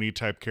 the Goonie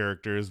type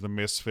characters, the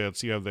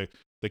misfits. You have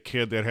the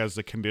kid that has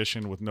the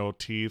condition with no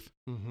teeth.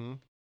 Mm-hmm.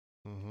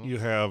 Mm-hmm. You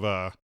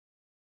have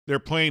they're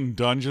playing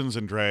Dungeons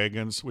and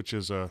Dragons, which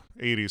is a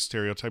 80s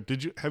stereotype.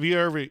 Have you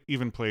ever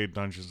even played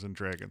Dungeons and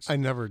Dragons? I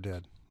never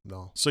did.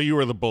 No. So you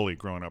were the bully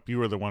growing up. You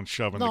were the one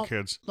shoving the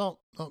kids. No,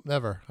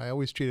 never. I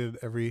always treated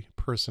every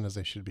person as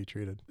they should be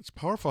treated. It's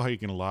powerful how you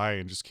can lie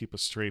and just keep a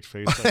straight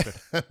face like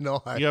that.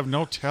 No, you have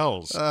no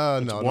tells. It's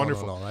no,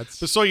 wonderful. No.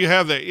 That's... So you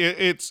have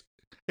it's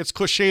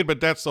cliched,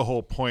 but that's the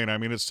whole point. I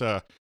mean, it's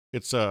the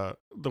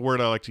word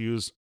I like to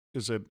use.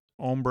 Is it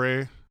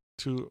hombre?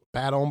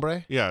 Bad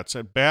hombre? Yeah, it's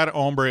a bad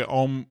hombre.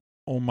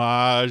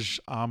 Homage,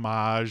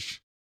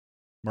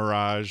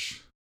 Mirage,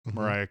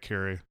 Mariah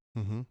Carey.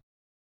 Mm-hmm.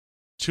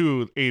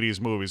 2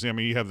 80s movies. I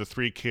mean, you have the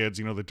 3 kids,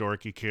 you know, the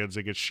dorky kids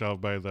that get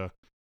shoved by the.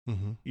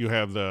 Mm-hmm. You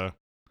have the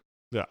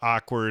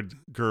awkward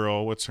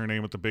girl. What's her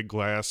name with the big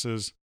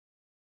glasses?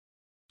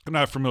 I'm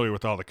not familiar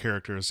with all the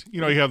characters.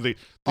 You know, you have the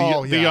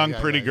young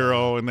pretty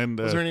girl, and then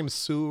was her name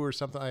Sue or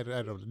something? I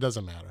don't. It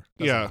doesn't matter.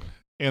 Matter.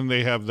 And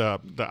they have the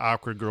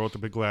awkward girl with the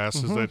big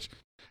glasses Mm-hmm.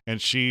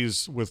 and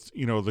she's with,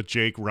 you know, the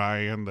Jake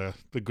Ryan,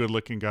 the good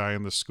looking guy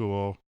in the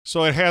school.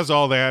 So it has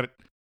all that.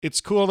 It's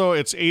cool though.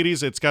 It's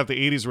 80s. It's got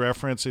the 80s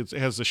reference. It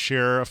has the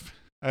sheriff.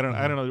 I don't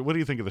know. What do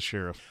you think of the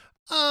sheriff?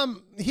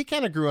 He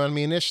kind of grew on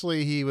me.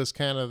 Initially, he was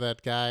kind of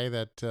that guy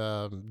that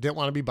didn't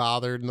want to be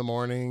bothered in the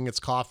morning. It's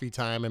coffee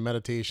time and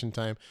meditation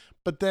time.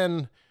 But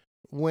then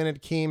when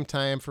it came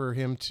time for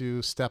him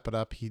to step it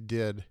up, he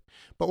did.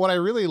 But what I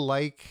really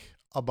like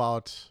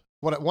about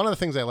one of the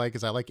things I like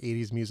is I like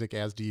 80s music,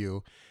 as do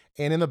you.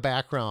 And in the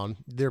background,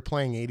 they're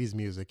playing 80s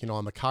music, you know,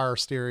 on the car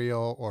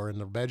stereo or in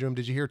the bedroom.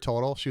 Did you hear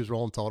Toto? She was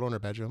rolling Toto in her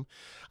bedroom.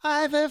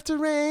 I've left the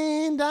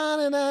rain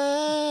down in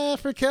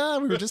Africa.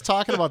 We were just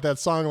talking about that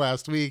song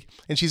last week.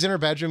 And she's in her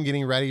bedroom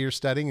getting ready or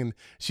studying, and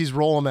she's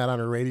rolling that on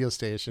her radio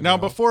station. Now,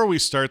 before we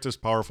start this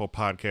powerful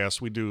podcast,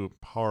 we do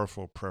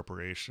powerful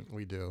preparation.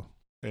 We do.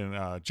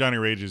 And Johnny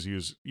Rage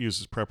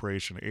uses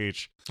preparation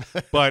H.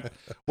 But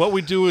what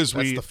we do is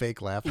That's the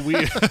fake laugh. We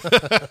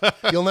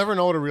You'll never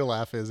know what a real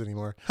laugh is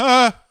anymore.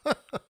 I'm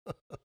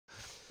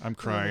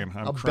crying.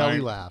 I'm a crying.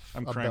 belly laugh.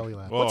 I'm a crying. belly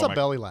laugh. Oh, What's a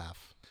belly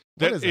laugh?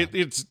 What is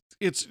that?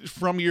 It's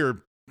from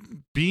your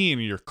being,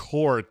 your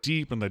core,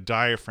 deep in the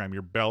diaphragm,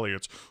 your belly.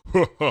 It's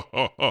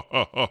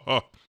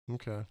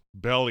Okay.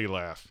 belly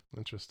laugh.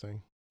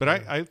 Interesting. But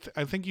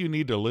I think you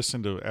need to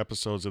listen to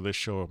episodes of this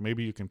show.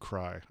 Maybe you can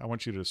cry. I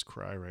want you to just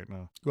cry right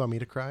now. You want me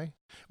to cry?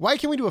 Why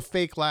can we do a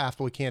fake laugh,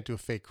 but we can't do a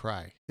fake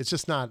cry? It's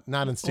just not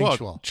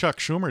instinctual. Well, Chuck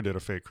Schumer did a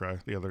fake cry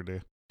the other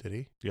day. Did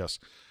he? Yes.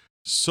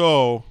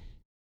 So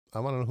I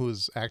want to know who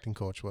his acting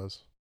coach was.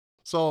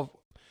 So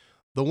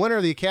the winner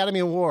of the Academy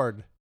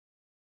Award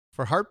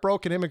for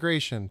Heartbroken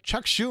Immigration,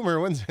 Chuck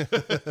Schumer wins.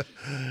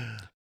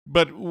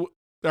 But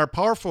our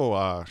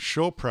powerful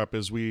show prep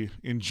is we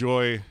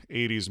enjoy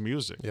 80s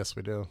music. Yes,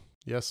 we do.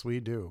 Yes, we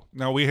do.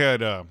 Now, we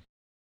had,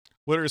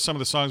 what are some of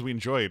the songs we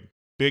enjoyed?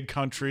 Big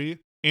Country,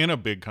 In a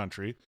Big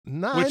Country.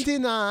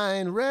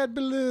 99 red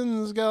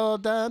balloons go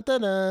dun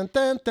dun dun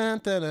dun dun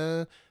dun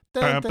dun.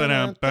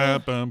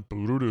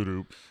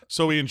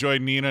 So we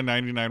enjoyed Nina,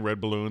 99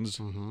 Red Balloons,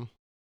 Mm-hmm.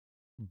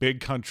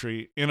 Big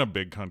Country, In a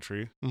Big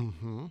Country.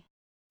 Mm-hmm.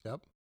 Yep.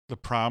 The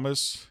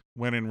Promise,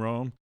 When in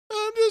Rome.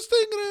 I'm just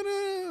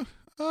thinking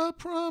I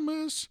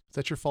promise. Is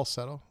that your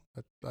falsetto?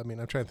 I mean,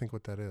 I'm trying to think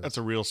what that is. That's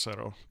a real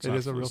setto.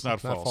 It's not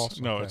false.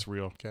 No, Okay. it's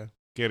real. Okay.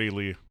 Geddy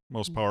Lee,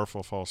 most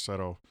powerful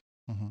falsetto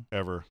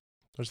ever.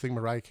 Don't you think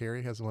Mariah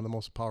Carey has one of the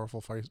most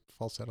powerful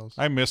falsettos?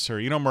 I miss her.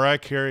 You know, Mariah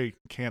Carey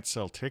can't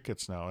sell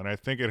tickets now, and I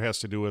think it has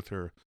to do with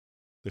the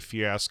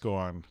fiasco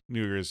on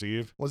New Year's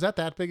Eve. Was that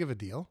big of a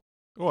deal?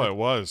 Oh, it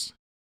was.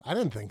 I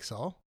didn't think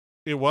so.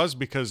 It was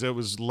because it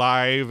was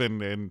live,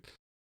 and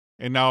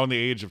now in the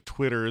age of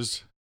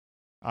Twitters,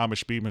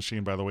 Amish Bee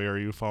Machine, by the way, are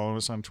you following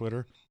us on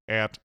Twitter?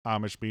 At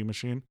Amish Bee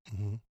Machine?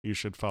 Mm-hmm. You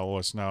should follow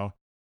us now.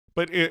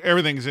 But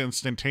everything's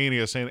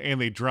instantaneous,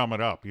 and they drum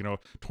it up. You know,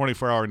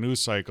 24-hour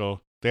news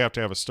cycle, they have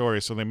to have a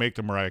story, so they make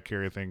the Mariah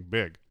Carey thing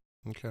big.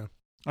 Okay.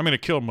 I mean,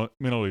 it killed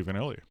Milli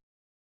Vanilli.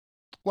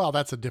 Well,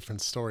 that's a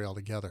different story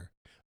altogether.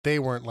 They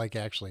weren't like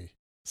actually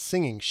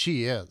singing.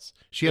 She is.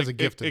 She has a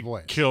gifted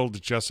voice. It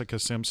killed Jessica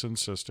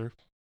Simpson's sister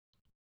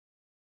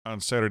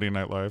on Saturday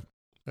Night Live.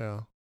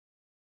 Yeah.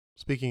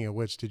 Speaking of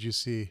which, did you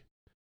see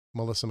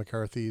Melissa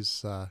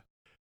McCarthy's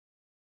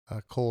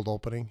cold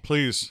opening?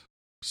 Please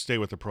stay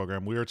with the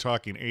program. We are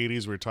talking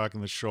 80s. We're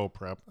talking the show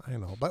prep. I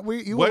know, but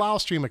you What? allow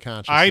stream of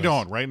consciousness. I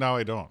don't. Right now,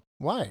 I don't.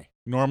 Why?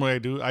 Normally I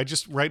do. I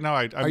just right now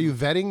Are you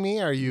vetting me?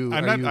 Are you?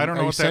 I'm not- I don't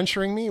know Are you what that-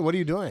 censoring me? What are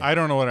you doing? I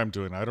don't know what I'm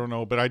doing. I don't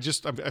know, but I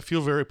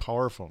feel very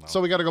powerful now.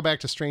 So we got to go back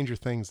to Stranger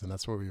Things, and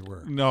that's where we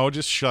were. no,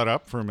 just shut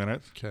up for a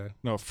minute. Okay.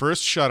 No,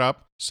 first shut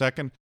up.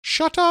 Second,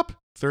 shut up.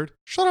 Third,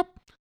 shut up.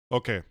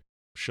 Okay,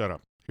 shut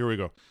up. Here we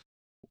go.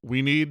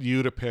 We need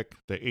you to pick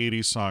the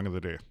 80s song of the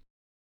day.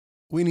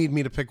 We need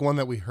me to pick one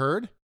that we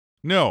heard.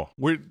 No,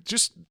 we're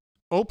just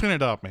open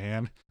it up,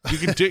 man. You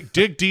can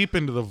dig deep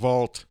into the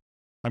vault.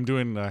 I'm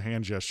doing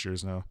hand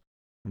gestures now.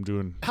 I'm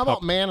doing. How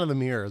about Man of the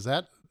Mirror? Was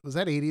that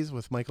 80s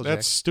with Michael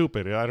That's Jackson?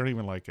 stupid. I don't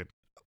even like it.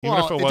 Even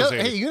Well, if it was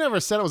 80s. hey, you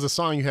never said it was a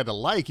song you had to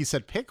like. You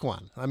said pick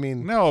one. I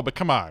mean, No, but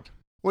come on.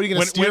 what are you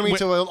going to steer me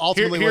to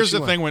ultimately? Here's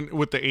what the you thing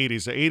with the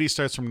 80s. The 80s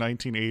starts from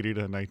 1980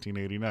 to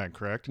 1989,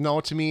 correct? want. No,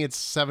 to me it's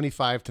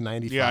 75 to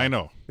 95. Yeah, I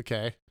know.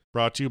 Okay,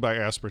 Brought to you by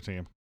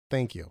Aspartame.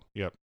 thank you.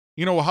 Yep.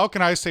 You know, how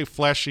can I say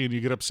fleshy and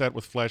you get upset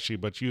with fleshy,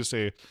 but you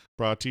say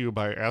brought to you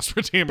by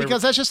Aspartame?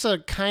 Because that's just a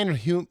kind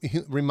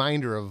of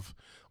reminder of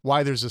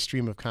why there's a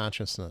stream of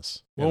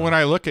consciousness. you Well, know? when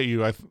I look at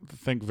you, I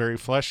think very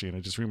fleshy, and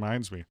it just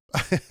reminds me.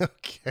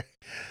 Okay.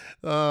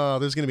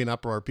 There's going to be an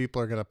uproar.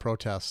 People are going to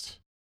protest.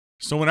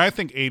 So when I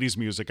think 80s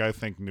music, I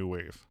think new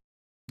wave.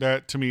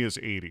 That to me is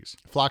 80s.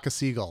 Flock of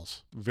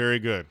Seagulls. Very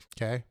good.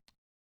 Okay.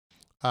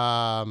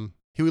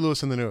 Huey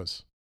Lewis in the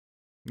News.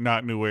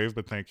 Not new wave,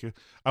 but thank you.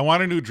 I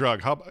want a new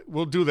drug.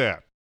 We'll do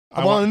that.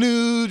 I want a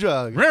new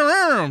drug.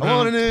 I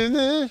want a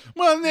new.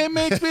 One that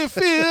makes me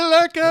feel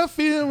like I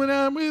feel when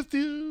I'm with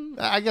you.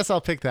 I guess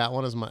I'll pick that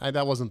one as my.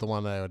 That wasn't the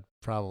one that I would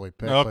probably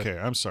pick. but, Okay,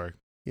 I'm sorry.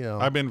 you know,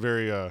 I've been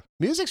very.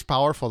 music's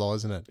powerful though,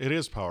 isn't it? It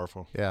is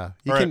powerful. Yeah.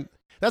 You All can. right.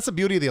 That's the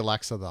beauty of the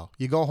Alexa though.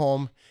 You go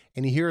home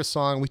and you hear a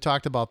song. We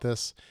talked about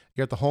this.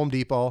 You're at the Home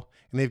Depot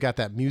and they've got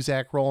that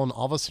Muzak rolling.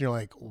 All of a sudden you're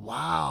like,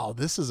 wow,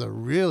 this is a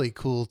really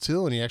cool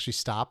tune. And you actually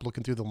stop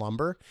looking through the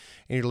lumber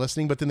and you're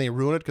listening, but then they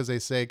ruin it because they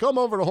say, come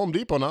over to Home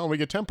Depot now and we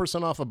get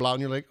 10% off a blouse.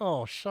 And you're like,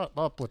 oh, shut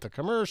up with the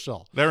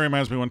commercial. That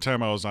reminds me one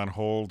time I was on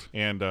hold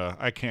and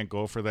I Can't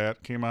Go For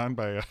That came on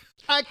by.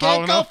 I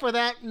can't go for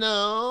that.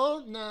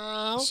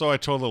 No. So I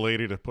told the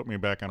lady to put me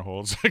back on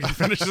hold so I could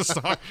finish the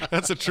song.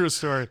 That's a true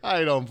story.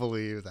 I don't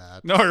believe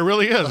that. No, it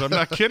really is. I'm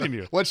not kidding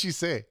you. What'd she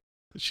say?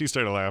 She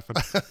started laughing.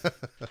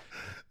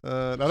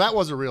 Now that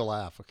was a real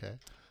laugh, okay?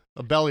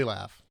 A belly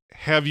laugh.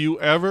 Have you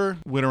ever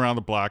went around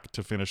the block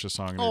to finish a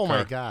song in your Oh car?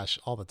 my gosh,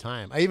 all the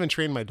time. I even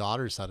trained my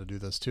daughters how to do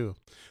this too.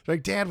 They're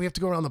like, Dad, we have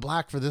to go around the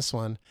block for this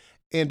one.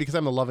 And because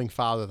I'm a loving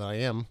father that I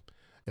am,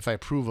 if I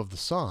approve of the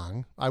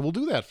song, I will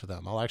do that for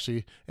them. I'll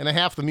actually, and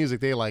half the music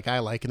they like, I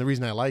like. And the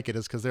reason I like it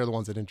is because they're the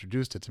ones that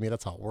introduced it to me.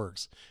 That's how it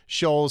works.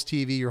 Shows,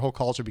 TV, your whole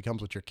culture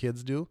becomes what your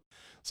kids do.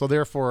 So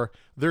therefore,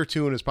 their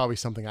tune is probably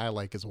something I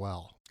like as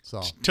well.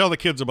 So Tell the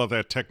kids about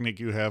that technique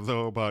you have,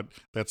 though, about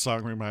that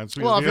song reminds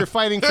me well, of if you. you're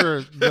fighting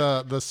for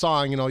the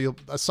song, you know,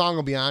 a song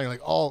will be on. You're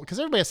like, oh, because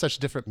everybody has such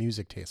different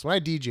music taste. When I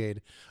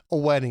DJ'd a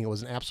wedding, it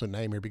was an absolute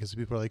nightmare because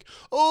people are like,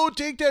 oh,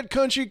 take that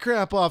country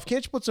crap off.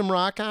 Can't you put some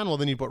rock on? Well,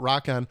 then you put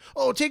rock on.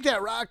 Oh, take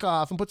that rock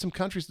off and put some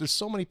country. There's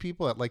so many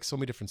people that like so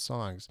many different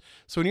songs.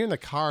 So when you're in the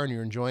car and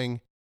you're enjoying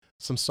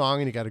some song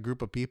and you got a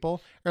group of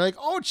people, you're like,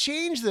 oh,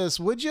 change this,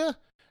 would you?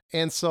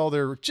 And so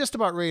they're just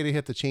about ready to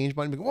hit the change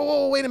button.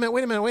 Whoa, wait a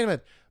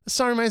minute. This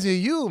song reminds me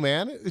of you,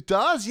 man. It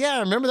does? Yeah,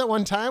 remember that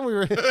one time we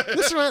were,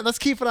 let's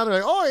keep it on.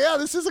 Like, oh yeah,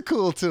 this is a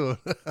cool tune.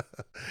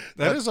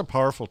 That is a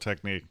powerful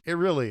technique. It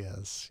really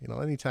is. You know,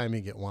 anytime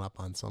you get one up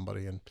on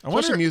somebody and I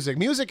wonder- especially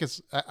music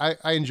is, I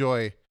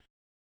enjoy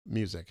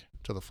music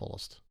to the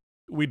fullest.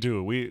 We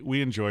do.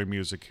 We enjoy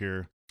music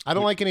here. I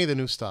don't like any of the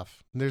new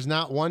stuff. There's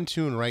not one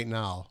tune right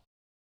now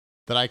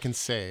that I can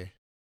say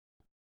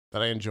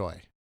that I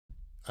enjoy.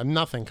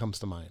 Nothing comes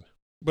to mind.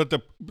 But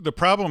the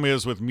problem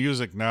is with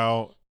music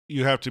now,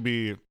 you have to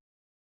be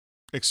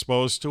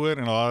exposed to it,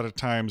 and a lot of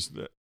times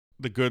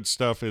the good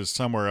stuff is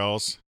somewhere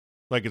else,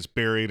 like it's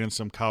buried in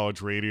some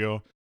college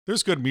radio.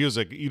 There's good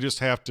music, you just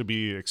have to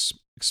be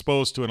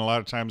exposed to it, and a lot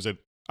of times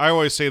I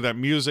always say that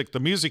the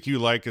music you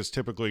like is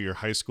typically your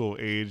high school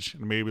age,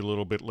 and maybe a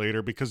little bit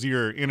later, because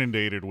you're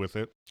inundated with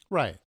it.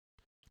 Right.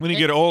 When you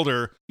get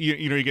older,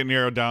 you know, you get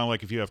narrowed down,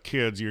 like if you have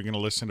kids, you're going to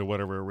listen to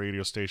whatever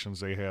radio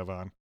stations they have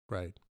on.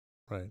 Right.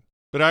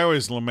 But I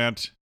always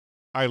lament,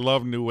 I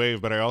love new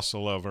wave, but I also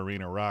love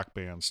arena rock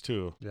bands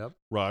too. Yep.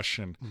 Rush.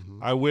 And Mhm.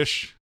 I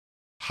wish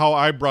how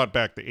I brought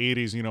back the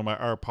 80s, you know,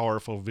 our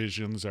powerful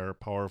visions, our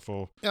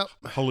powerful Yep.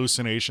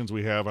 hallucinations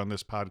we have on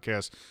this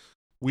podcast.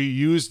 We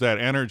use that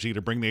energy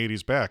to bring the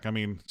 80s back. I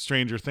mean,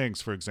 Stranger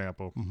Things, for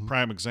example, Mhm.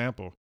 prime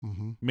example.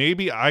 Mm-hmm.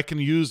 Maybe I can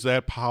use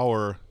that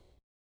power,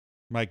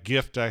 my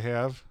gift I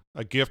have,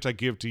 a gift I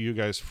give to you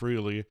guys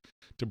freely,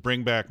 to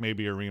bring back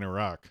maybe arena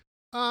rock.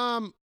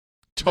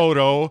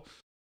 Toto,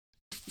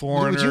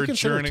 Foreigner, Would you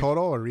consider Journey.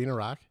 Toto arena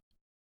rock?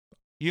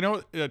 You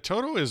know,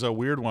 Toto is a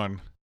weird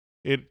one.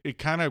 It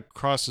kind of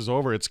crosses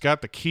over. It's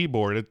got the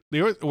keyboard.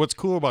 What's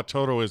cool about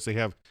Toto is they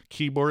have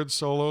keyboard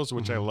solos,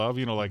 which I Mhm. love.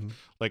 You know,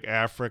 like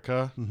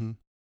Africa. Mm-hmm.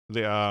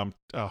 The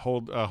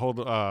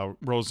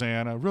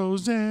Rosanna.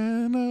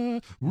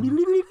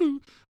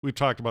 We've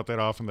talked about that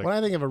often. When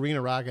I think of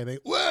arena rock, I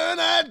think we're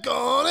not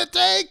gonna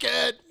take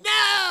it.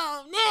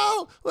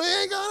 No, we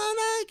ain't gonna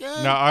make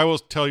it. Now I will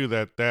tell you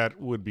that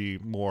would be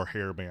more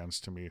hair bands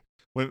to me.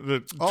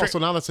 So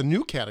now that's a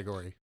new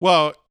category.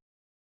 Well,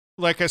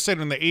 like I said,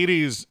 in the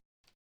 80s,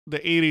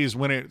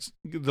 when it's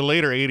the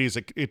later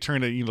 80s, it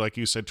turned to, like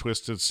you said,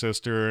 Twisted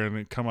Sister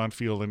and Come On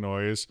Feel the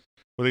Noise,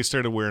 where they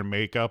started wearing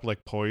makeup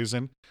like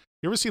Poison.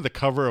 You ever see the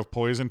cover of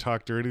Poison,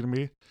 Talk Dirty to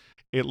Me?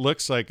 It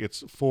looks like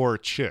it's 4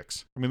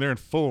 chicks. I mean, they're in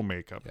full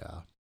makeup.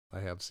 Yeah, I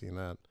have seen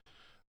that.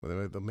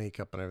 With the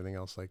makeup and everything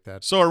else like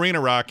that. So arena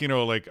rock,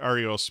 like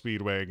REO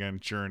Speedwagon,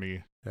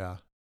 Journey. Yeah.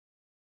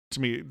 To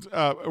me,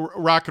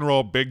 rock and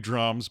roll, big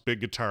drums,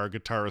 big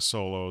guitar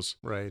solos.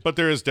 Right. But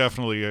there is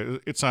definitely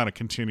it's on a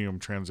continuum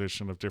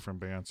transition of different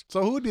bands.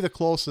 So who would be the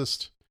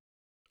closest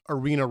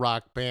arena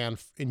rock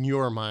band in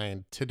your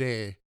mind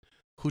today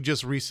who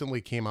just recently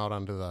came out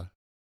into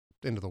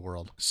the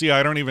world? See,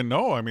 I don't even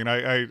know. I mean,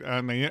 I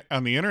on the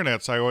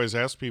internets, I always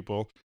ask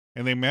people,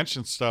 and they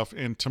mention stuff,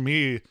 and to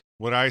me,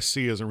 what I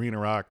see as arena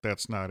rock,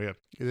 that's not it.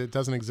 It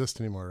doesn't exist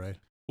anymore, right?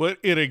 Well,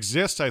 it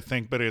exists, I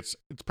think, but it's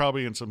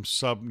probably in some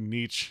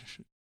sub-niche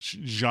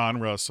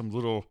genre, some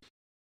little...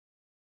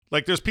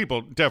 Like, there's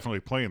people definitely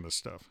playing this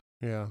stuff.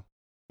 Yeah.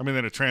 I mean,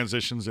 then it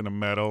transitions into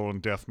metal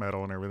and death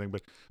metal and everything,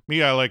 but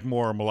me, I like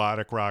more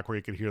melodic rock where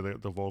you could hear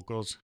the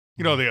vocals.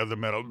 They have the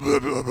metal...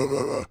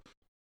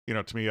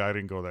 to me, I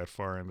didn't go that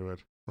far into it.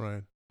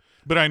 Right.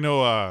 But I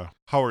know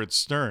Howard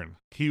Stern.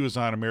 He was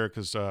on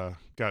America's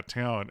Got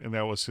Talent, and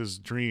that was his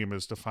dream,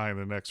 is to find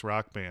the next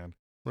rock band.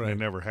 Right.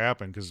 And it never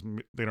happened because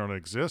they don't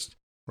exist.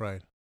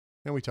 Right.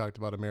 And we talked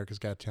about America's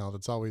Got Talent.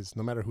 It's always,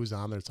 no matter who's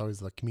on there, it's always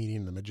the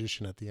comedian, the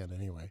magician at the end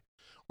anyway,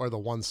 or the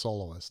one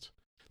soloist.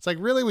 It's like,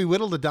 really, we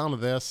whittled it down to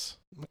this?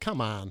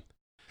 Come on.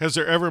 Has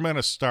there ever been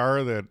a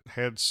star that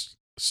had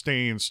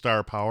staying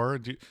star power?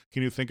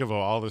 Can you think of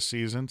all the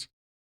seasons?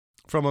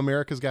 From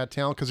America's Got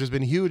Talent? Because there's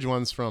been huge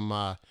ones from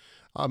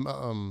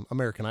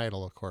American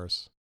Idol, of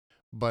course.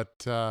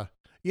 But,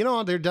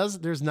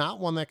 there's not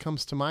one that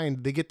comes to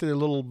mind. They get their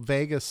little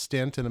Vegas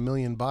stint and $1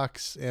 million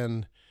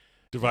and...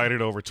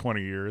 Divided over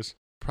 20 years.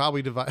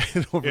 Probably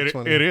divided over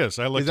 20 It is. Is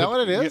that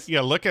what it is?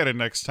 Yeah, look at it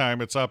next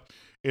time. It's up.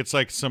 It's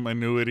like some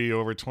annuity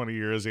over 20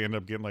 years. They end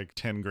up getting like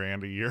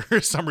 $10,000 a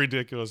year, some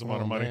ridiculous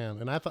amount of money. Man.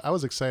 And I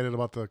was excited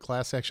about the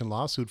class action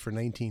lawsuit for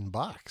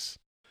 $19.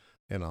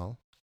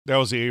 That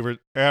was the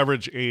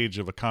average age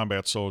of a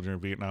combat soldier in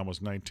Vietnam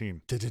was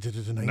 19.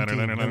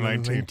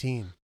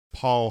 19.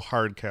 Paul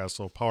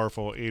Hardcastle,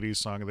 powerful 80s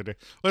song of the day.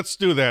 Let's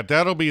do that.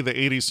 That'll be the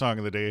 80s song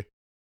of the day.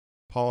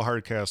 Paul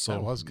Hardcastle,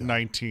 that was good.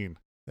 19.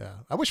 Yeah.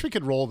 I wish we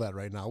could roll that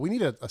right now. We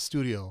need a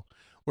studio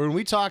where when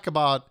we talk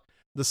about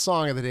the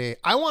song of the day,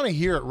 I want to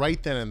hear it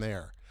right then and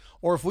there.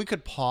 Or if we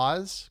could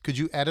pause, could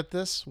you edit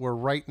this where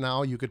right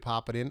now you could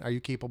pop it in? Are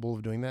you capable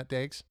of doing that,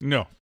 Dags?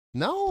 No.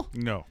 No?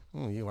 No.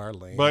 Oh, you are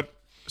lame. But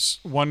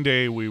one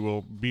day we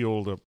will be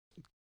able to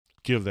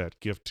give that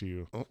gift to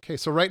you. Okay,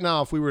 so right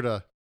now, if we were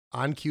to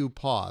on cue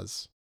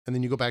pause and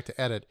then you go back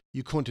to edit,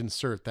 you couldn't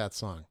insert that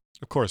song.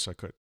 Of course I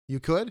could.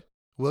 You could?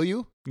 Will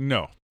you?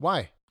 No.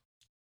 Why?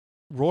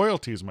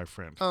 Royalties, my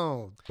friend.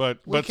 Oh, but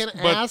we can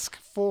ask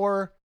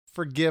for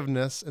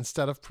forgiveness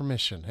instead of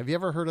permission. Have you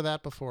ever heard of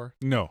that before?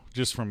 No,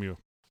 just from you.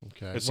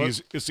 Okay.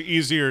 It's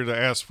easier to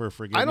ask for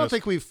forgiveness. I don't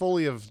think we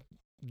fully have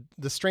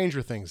the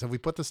Stranger Things. Have we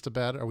put this to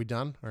bed? Are we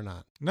done or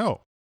not?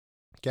 No.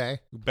 Okay.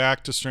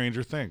 Back to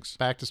Stranger Things.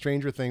 Back to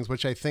Stranger Things,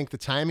 which I think the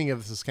timing of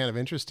this is kind of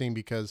interesting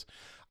because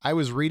I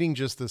was reading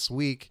just this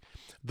week,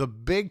 the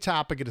big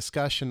topic of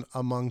discussion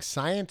among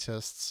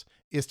scientists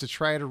is to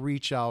try to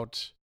reach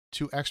out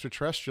to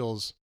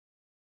extraterrestrials,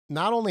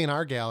 not only in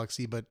our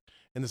galaxy, but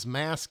in this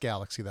mass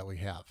galaxy that we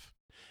have.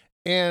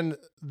 And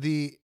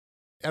I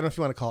don't know if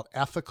you want to call it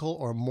ethical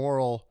or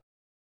moral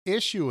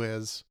issue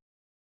is,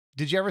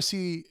 did you ever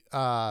see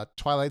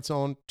Twilight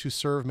Zone: To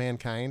Serve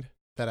Mankind,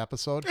 that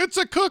episode? It's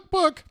a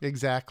cookbook.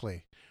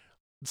 Exactly.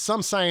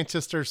 Some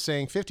scientists are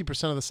saying,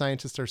 50% of the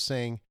scientists are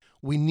saying,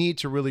 we need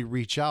to really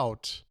reach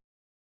out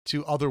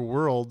to other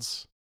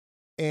worlds.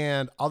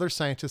 And other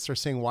scientists are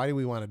saying, why do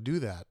we want to do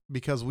that?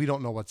 Because we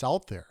don't know what's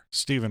out there.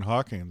 Stephen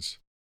Hawkins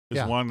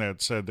is one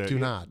that said that do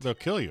not. They'll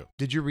kill you.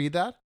 Did you read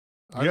that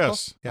article?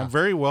 Yes. Yeah. I'm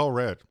very well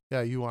read.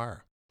 Yeah, you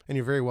are. And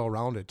you're very well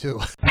rounded too.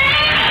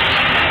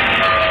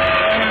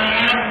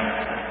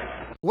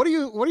 What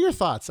are your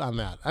thoughts on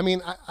that? I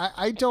mean,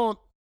 I don't,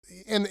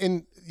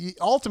 and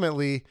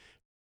ultimately,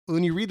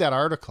 when you read that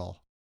article,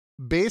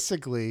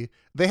 basically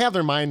they have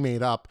their mind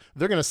made up.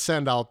 They're going to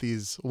send out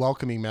these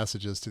welcoming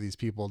messages to these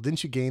people.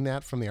 Didn't you gain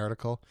that from the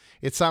article?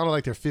 It sounded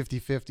like they're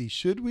 50-50.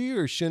 Should we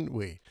or shouldn't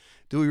we?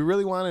 Do we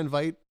really want to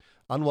invite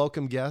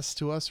unwelcome guests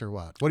to us or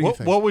what? What do you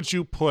think? What would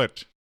you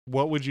put?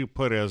 What would you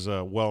put as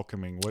a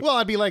welcoming? Well,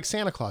 I'd be like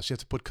Santa Claus. You have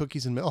to put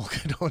cookies and milk,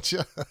 don't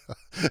you?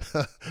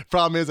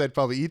 Problem is, I'd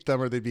probably eat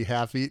them or they'd be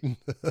half eaten.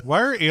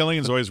 Why are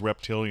aliens always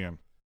reptilian?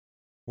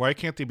 Why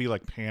can't they be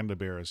like panda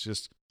bears,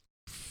 just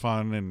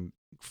fun and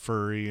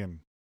furry and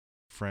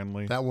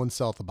friendly. That wouldn't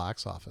sell at the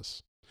box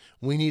office.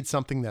 We need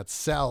something that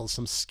sells,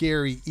 some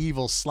scary,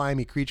 evil,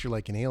 slimy creature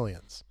like an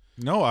aliens.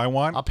 No, I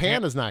want A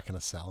panda's not going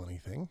to sell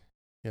anything,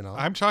 you know.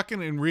 I'm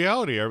talking in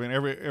reality. I mean,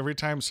 every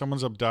time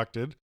someone's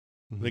abducted,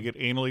 they get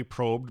anally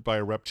probed by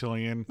a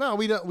reptilian. No,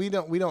 we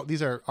don't.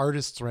 These are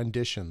artists'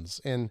 renditions,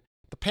 and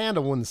the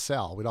panda wouldn't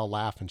sell. We'd all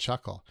laugh and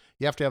chuckle.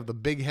 You have to have the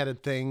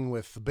big-headed thing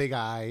with the big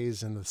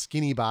eyes and the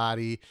skinny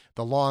body,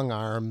 the long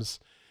arms.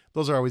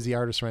 Those are always the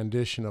artist's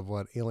rendition of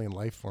what alien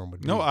life form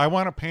would be. No, I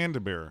want a panda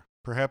bear,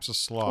 perhaps a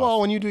sloth.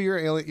 Well, when you do your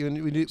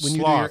alien, when you do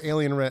your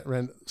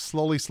alien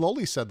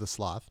slowly said the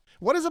sloth.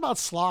 What is about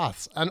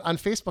sloths? On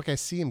Facebook, I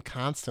see them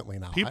constantly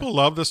now. People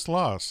love the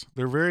sloths.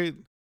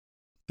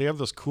 They have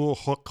those cool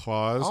hook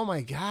claws. Oh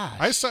my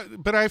gosh!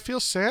 But I feel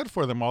sad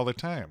for them all the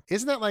time.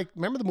 Isn't that like?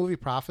 Remember the movie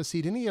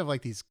Prophecy? Didn't he have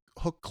like these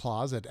hook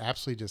claws that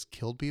absolutely just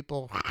killed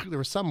people? There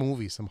was some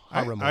movie, some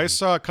horror movie. I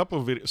saw a couple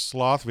of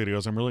sloth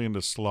videos. I'm really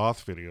into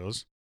sloth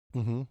videos.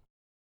 Mm-hmm.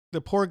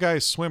 The poor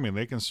guys swimming.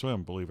 They can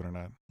swim, believe it or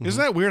not.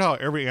 Isn't that weird how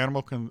every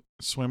animal can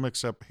swim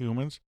except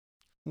humans?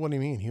 What do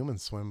you mean?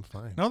 Humans swim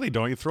fine. No, they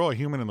don't. You throw a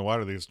human in the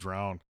water, they just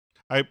drown.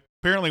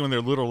 Apparently when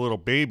they're little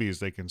babies,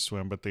 they can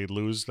swim, but they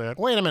lose that.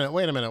 Wait a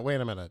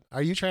minute.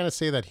 Are you trying to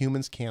say that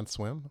humans can't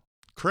swim?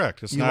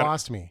 Correct. You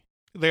lost me.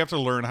 They have to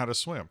learn how to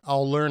swim.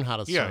 I'll learn how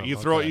to swim. Yeah, you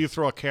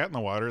throw a cat in the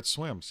water, it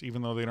swims,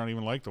 even though they don't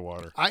even like the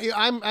water.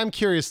 I'm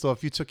curious though,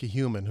 if you took a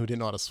human who didn't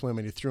know how to swim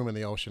and you threw him in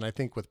the ocean, I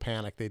think with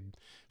panic they'd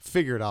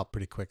figure it out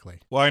pretty quickly.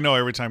 Well, I know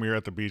every time you're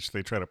at the beach,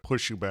 they try to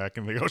push you back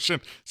in the ocean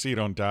so you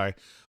don't die.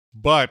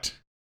 But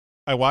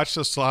I watched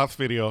the sloth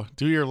video.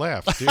 Do your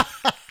laugh.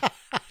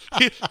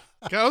 It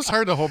was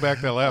hard to hold back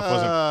that laugh,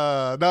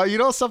 wasn't it? No, you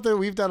know something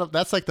we've done?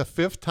 That's like the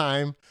 5th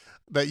time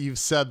that you've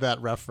said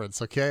that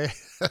reference, okay?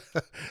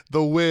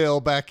 The whale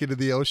back into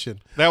the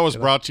ocean. That was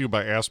brought to you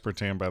by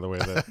aspartame, by the way,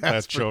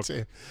 that joke.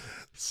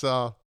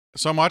 So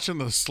I'm watching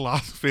the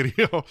sloth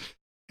video,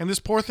 and this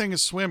poor thing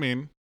is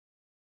swimming,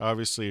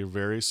 obviously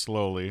very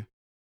slowly,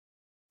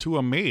 to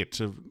a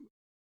mate.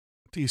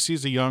 He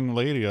sees a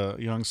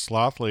young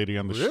sloth lady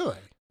on the really?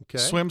 Okay.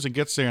 Swims and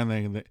gets there, and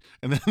then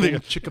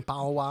chicka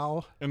bow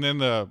wow. And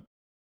then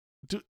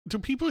do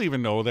people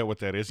even know what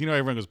that is? You know,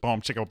 everyone goes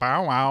boom chicka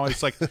bow wow.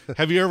 It's like,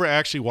 have you ever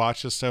actually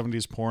watched the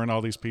 70s porn?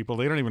 All these people,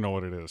 they don't even know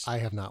what it is. I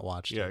have not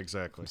watched it. Yeah,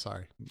 exactly. I'm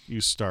sorry.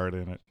 You starred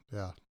in it.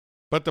 Yeah.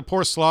 But the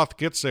poor sloth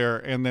gets there,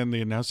 and then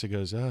the announcer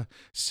goes,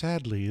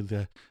 sadly,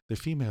 the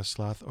female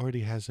sloth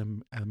already has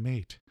a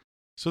mate.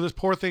 So this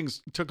poor thing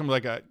took him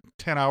like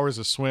 10 hours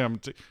to swim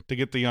to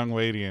get the young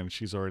lady, and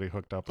she's already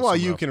hooked up with Well,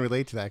 someone you else. can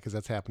relate to that because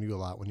that's happened to you a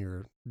lot when you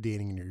were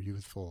dating in your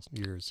youthful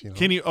years. You know?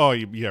 Can you? Oh,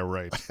 yeah,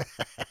 right.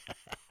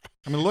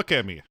 I mean, look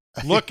at me.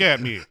 Look at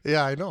me.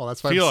 Yeah, I know.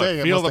 That's why Feel I'm saying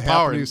it. it Feel must the have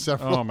power. happened to you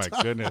several Oh, my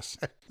goodness.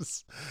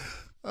 times.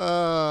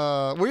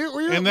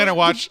 And then I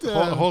watched.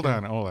 Hold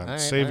on. All right,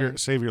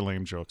 Save your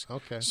lame jokes.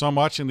 Okay. So I'm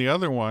watching the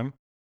other one.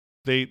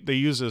 They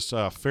use this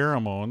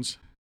pheromones.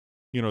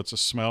 You know, it's a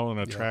smell and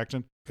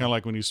attractant, kind of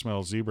like when you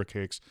smell zebra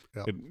cakes.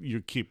 Yep.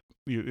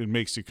 It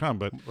makes you come.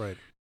 But right.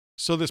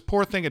 So this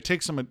poor thing, it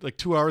takes them like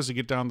 2 hours to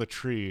get down the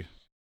tree,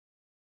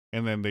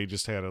 and then they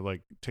just had to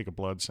like take a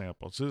blood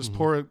sample. So this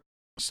poor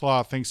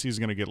sloth thinks he's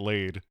going to get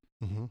laid,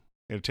 and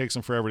it takes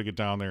him forever to get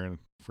down there and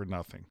for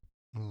nothing.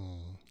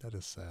 That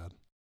is sad.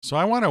 So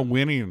I want a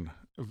winning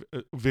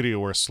video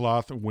where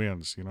sloth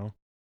wins. You know,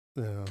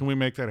 Yeah. Can we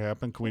make that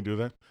happen? Can we do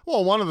that?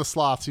 Well, one of the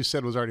sloths you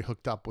said was already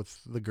hooked up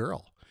with the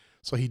girl,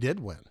 so he did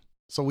win.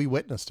 So we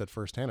witnessed it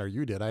firsthand, or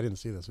you did. I didn't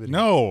see this video.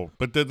 No,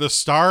 but the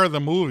star of the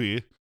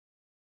movie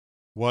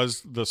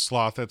was the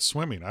sloth that's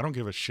swimming. I don't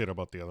give a shit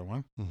about the other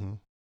one.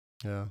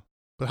 Yeah.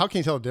 But how can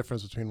you tell the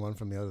difference between one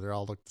from the other? They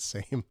all look the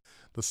same,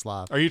 the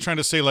sloth. Are you trying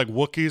to say like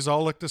Wookiees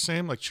all look the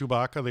same? Like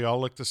Chewbacca, they all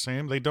look the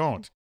same? They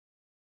don't.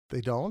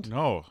 They don't?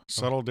 No,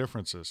 subtle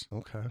differences.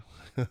 Okay.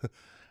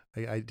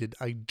 I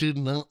did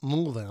not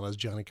know that, as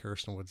Johnny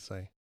Kirsten would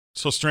say.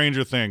 So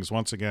Stranger Things,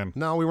 once again.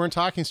 No, we weren't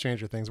talking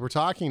Stranger Things. We're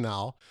talking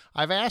now.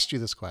 I've asked you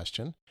this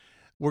question.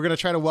 We're going to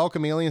try to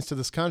welcome aliens to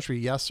this country,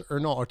 yes or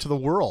no, or to the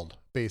world,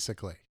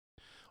 basically.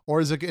 Or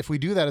is it, if we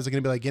do that, is it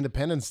going to be like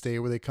Independence Day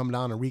where they come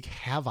down and wreak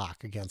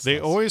havoc against us? They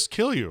always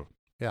kill you.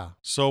 Yeah.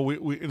 So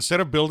we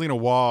instead of building a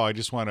wall, I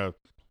just want a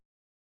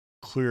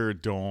clear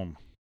dome,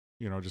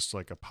 just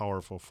like a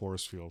powerful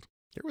force field.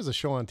 There was a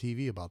show on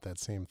TV about that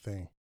same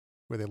thing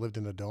where they lived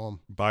in a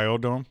dome.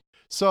 Biodome?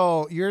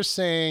 So you're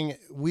saying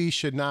we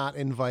should not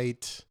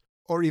invite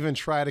or even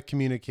try to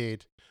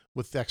communicate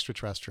with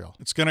extraterrestrial.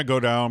 It's going to go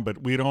down,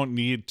 but we don't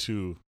need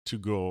to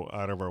go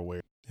out of our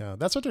way. Yeah,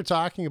 that's what they're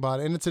talking about.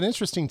 And it's an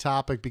interesting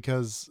topic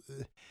because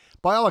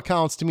by all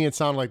accounts, to me, it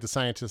sounded like the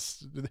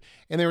scientists,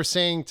 and they were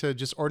saying to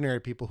just ordinary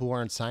people who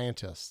aren't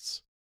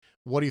scientists,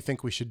 what do you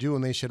think we should do?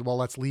 And they said, well,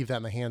 let's leave that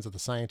in the hands of the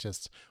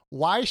scientists.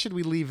 Why should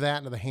we leave that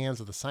into the hands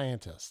of the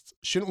scientists?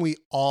 Shouldn't we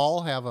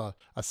all have a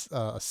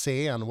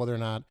say on whether or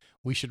not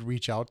we should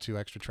reach out to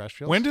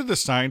extraterrestrials? When did the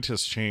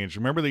scientists change?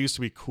 Remember, they used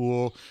to be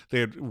cool. They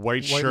had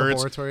white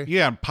shirts. Laboratory?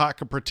 Yeah, and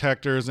pocket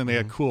protectors, and they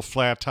had cool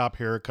flat top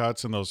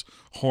haircuts and those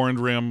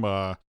horned rim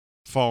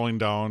falling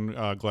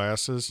down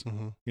glasses.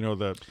 Mm-hmm. You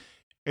know,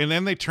 and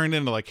then they turned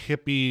into like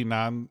hippie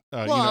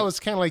I was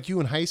kind of like you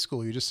in high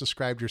school. You just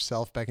described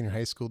yourself back in your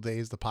high school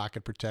days, the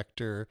pocket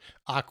protector,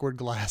 awkward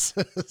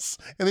glasses,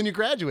 and then you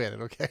graduated.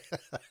 Okay.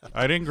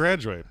 I didn't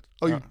graduate.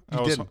 Oh, you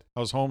didn't? I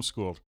was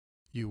homeschooled.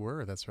 You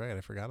were. That's right.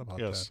 I forgot about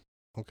Yes.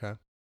 that. Okay.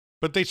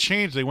 But they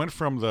changed. They went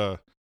from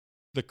the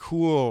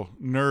cool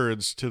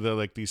nerds to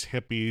these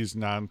hippies,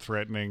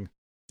 non-threatening.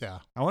 Yeah.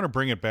 I want to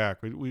bring it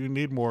back. We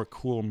need more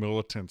cool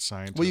militant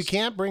scientists. Well, you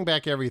can't bring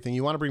back everything.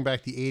 You want to bring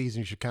back the 80s, and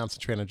you should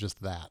concentrate on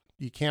just that.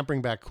 You can't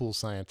bring back cool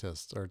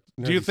scientists or.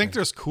 Do you think nerdy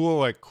there's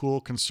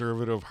cool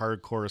conservative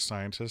hardcore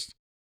scientists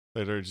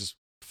that are just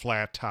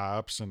flat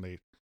tops and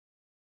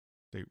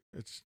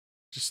it's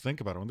just think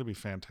about it. Wouldn't that be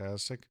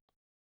fantastic?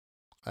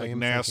 I Like am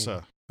NASA.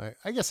 thinking-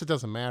 I guess it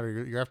doesn't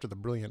matter. You're after the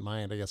brilliant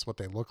mind. I guess what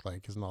they look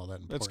like isn't all that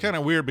important. It's kind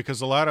of weird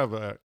because a lot of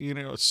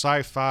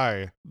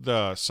sci-fi,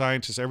 the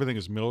scientists, everything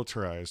is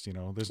militarized.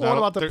 There's Well,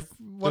 not what there's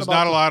about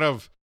not a the- lot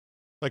of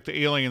like the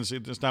aliens.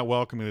 It's not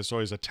welcoming. It's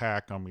always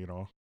attack them.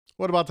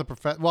 What about the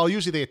professor? Well,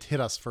 usually they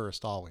hit us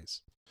first,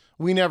 always.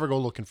 We never go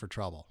looking for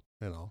trouble,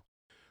 But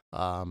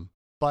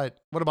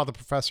what about the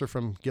professor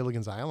from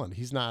Gilligan's Island?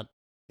 He's kind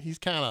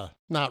of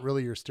not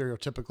really your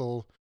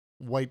stereotypical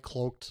white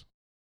cloaked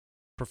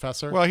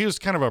professor. Well, he was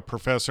kind of a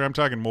professor. I'm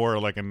talking more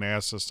like a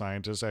NASA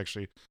scientist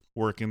actually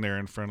working there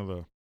in front of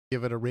the.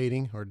 Give it a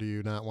rating, or do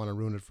you not want to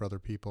ruin it for other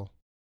people?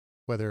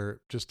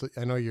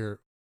 I know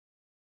you're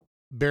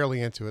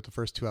barely into it, the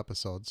first 2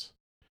 episodes.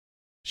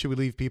 Should we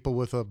leave people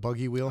with a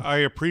buggy wheel? I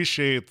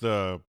appreciate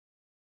the,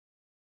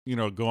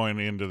 going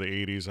into the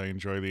 80s. I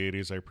enjoy the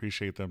 80s. I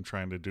appreciate them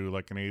trying to do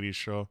like an 80s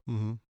show.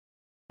 Mm-hmm.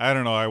 I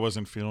don't know. I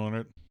wasn't feeling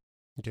it.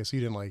 Okay, so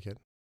you didn't like it.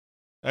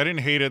 I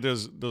didn't hate it.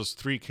 Those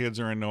 3 kids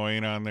are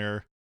annoying on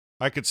there.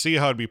 I could see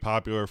how it'd be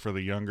popular for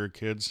the younger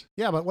kids.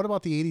 Yeah, but what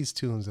about the 80s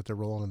tunes that they're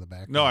rolling in the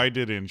background? No, I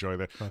did enjoy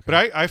that. Okay.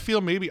 But I feel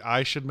maybe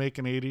I should make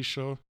an 80s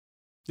show.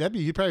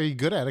 You'd probably be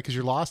good at it because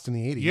you're lost in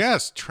the 80s.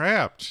 Yes,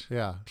 trapped.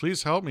 Yeah.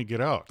 Please help me get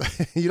out.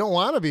 You don't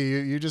want to be.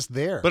 You're just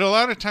there. But a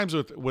lot of times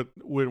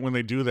when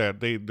they do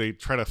that, they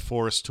try to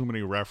force too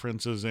many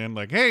references in.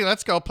 Like, hey,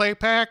 let's go play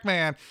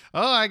Pac-Man.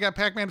 Oh, I got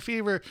Pac-Man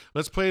fever.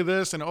 Let's play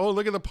this. And oh,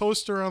 look at the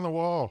poster on the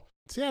wall.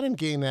 See, I didn't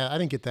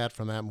get that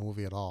from that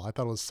movie at all. I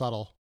thought it was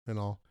subtle. They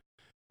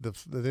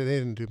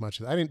didn't do much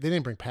of that. They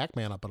didn't bring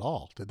Pac-Man up at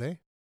all, did they?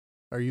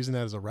 Are you using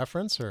that as a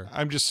reference, or?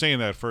 I'm just saying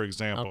that for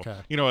example. Okay.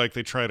 Like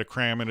they try to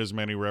cram in as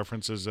many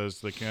references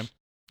as they can.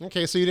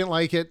 Okay, so you didn't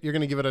like it. You're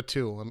going to give it a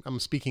 2. I'm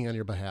speaking on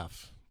your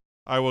behalf.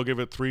 I will give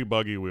it 3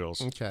 buggy wheels.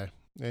 Okay.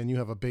 And you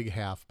have a big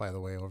half, by the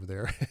way, over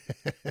there.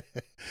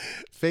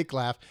 Fake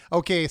laugh.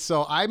 Okay,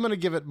 so I'm going to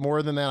give it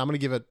more than that. I'm going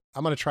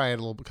to try it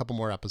a couple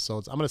more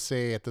episodes. I'm going to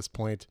say at this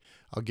point,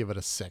 I'll give it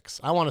a 6.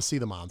 I want to see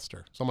the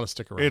monster, so I'm going to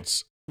stick around.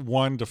 It's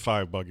 1 to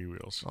 5 buggy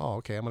wheels. Oh,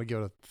 okay. I'm going to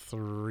give it a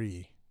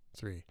 3.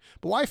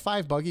 But why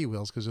 5 buggy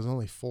wheels? Because there's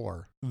only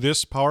 4.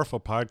 This powerful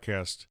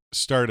podcast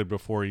started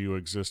before you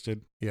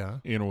existed. Yeah.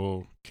 And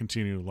will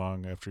continue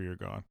long after you're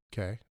gone.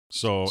 Okay.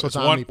 So it's it's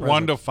omnipresent.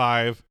 1 to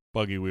 5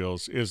 buggy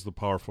wheels is the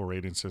powerful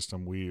rating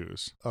system we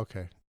use.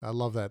 Okay. I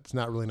love that. It's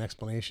not really an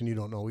explanation. You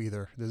don't know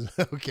either.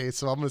 Okay.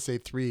 So I'm going to say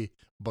 3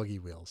 buggy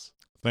wheels.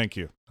 Thank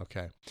you.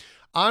 Okay.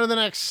 On to the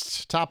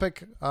next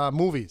topic,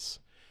 movies.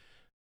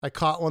 I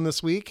caught one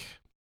this week.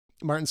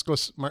 Martin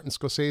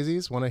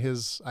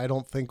Scorsese's, I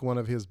don't think one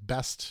of his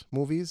best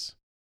movies.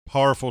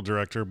 Powerful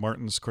director,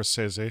 Martin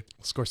Scorsese.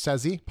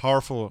 Scorsese.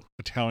 Powerful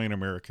Italian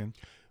American.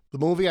 The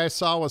movie I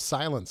saw was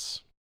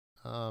Silence.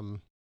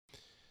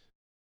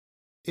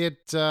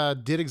 It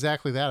did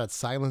exactly that. It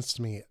silenced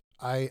me.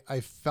 I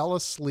fell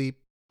asleep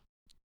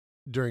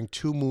during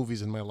 2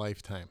 movies in my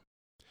lifetime.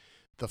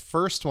 The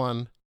first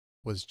one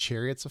was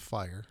Chariots of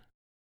Fire.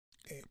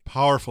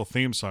 Powerful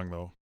theme song,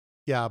 though.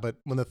 Yeah, but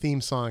when the theme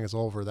song is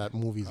over, that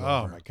movie's over.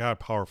 Oh, my God.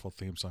 Powerful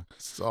theme song.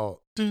 So,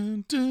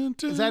 Dun, dun,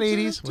 dun, is that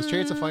 80s? Was dun,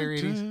 Chariots of Fire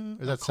 80s? dun.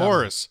 Or is that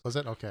Chorus. 70s? Was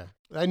it? Okay.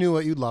 I knew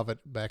it. You'd love it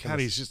back God, in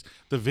he's just,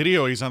 the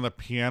video, he's on the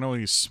piano,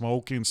 he's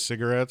smoking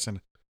cigarettes,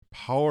 and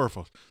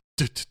powerful,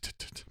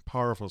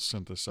 powerful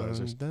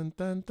synthesizers. Dun,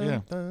 dun, dun,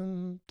 Yeah.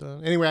 dun,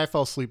 dun. Anyway, I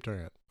fell asleep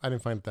during it. I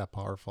didn't find it that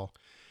powerful.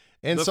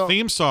 And The so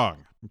theme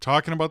song. I'm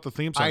talking about the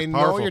theme song. I It's know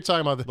powerful. you're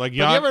talking about. Like But you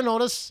Jan- ever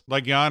notice?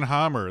 Like Jan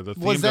Hammer, the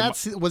theme. Was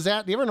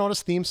that? Do you ever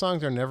notice theme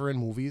songs are never in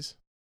movies?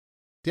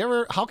 Do you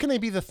ever? How can they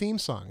be the theme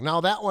song?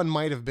 Now that one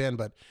might have been,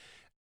 but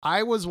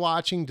I was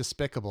watching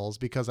Despicables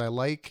because I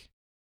like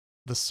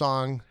the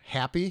song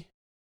 "Happy."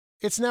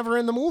 It's never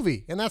in the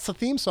movie, and that's the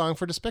theme song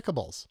for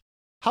Despicables.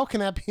 How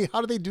can that be?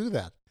 How do they do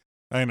that?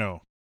 I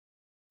know.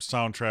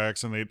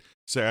 Soundtracks, and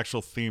it's the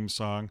actual theme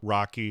song.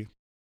 Rocky.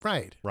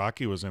 Right.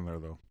 Rocky was in there,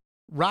 though.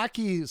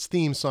 Rocky's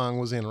theme song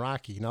was in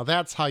Rocky. Now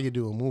that's how you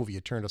do a movie. You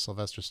turn to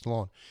Sylvester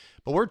Stallone.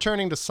 But we're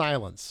turning to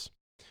Silence.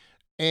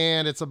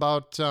 And it's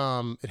about,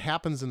 it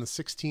happens in the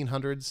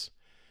 1600s.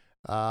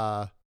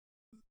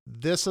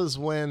 This is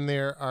when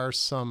there are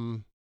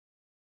some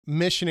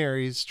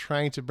missionaries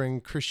trying to bring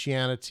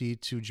Christianity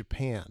to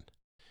Japan.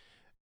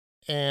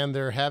 And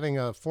they're having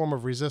a form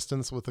of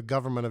resistance with the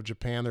government of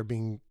Japan. They're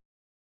being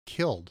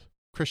killed.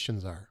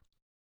 Christians are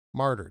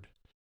martyred.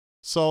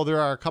 So there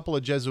are a couple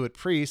of Jesuit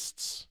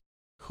priests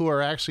who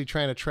are actually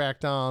trying to track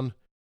down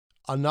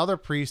another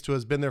priest who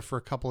has been there for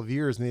a couple of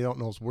years and they don't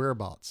know his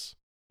whereabouts.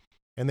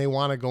 And they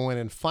want to go in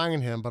and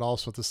find him, but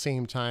also at the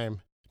same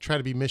time try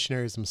to be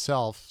missionaries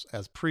themselves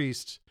as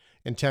priests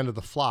and tend to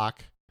the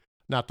flock,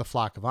 not the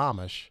flock of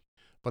Amish,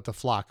 but the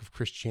flock of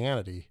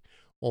Christianity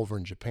over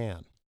in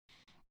Japan.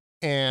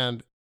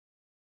 And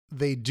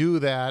they do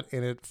that,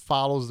 and it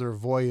follows their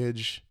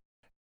voyage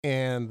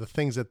and the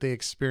things that they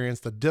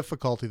experience, the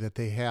difficulty that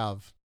they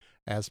have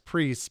as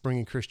priests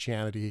bringing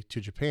Christianity to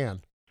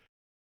Japan.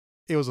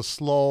 It was a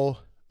slow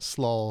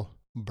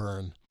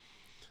burn.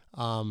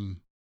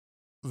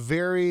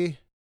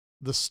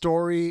 The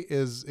story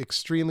is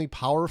extremely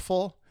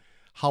powerful.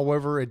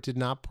 However, it did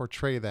not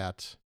portray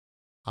that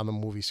on the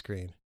movie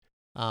screen.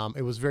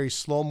 It was very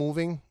slow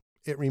moving.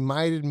 It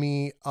reminded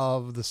me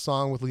of the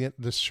song with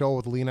the show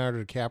with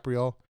Leonardo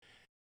DiCaprio.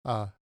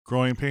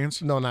 Growing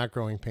Pains? No, not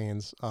Growing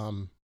Pains.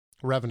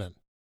 Revenant.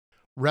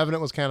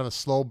 Revenant was kind of a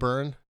slow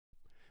burn.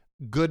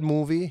 Good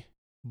movie,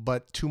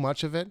 but too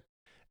much of it.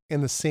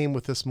 And the same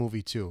with this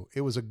movie too.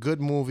 It was a good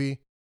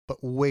movie,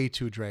 but way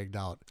too dragged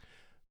out.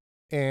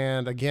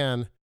 And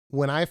again,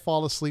 when I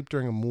fall asleep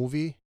during a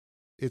movie,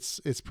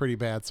 it's pretty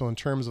bad. So in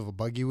terms of a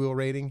buggy wheel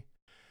rating,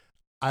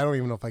 I don't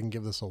even know if I can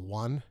give this a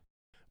 1,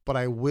 but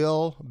I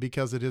will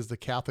because it is the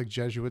Catholic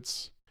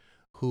Jesuits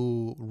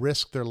who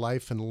risked their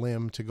life and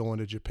limb to go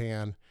into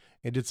Japan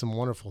and did some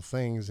wonderful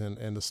things. And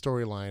the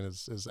storyline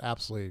is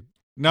absolutely...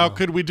 Now,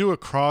 could we do a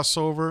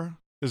crossover?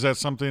 Is that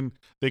something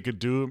they could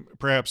do?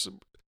 Perhaps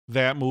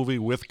that movie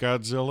with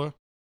Godzilla?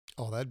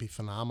 Oh, that'd be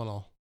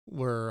phenomenal.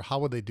 How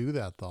would they do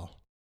that, though?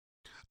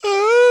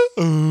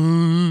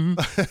 I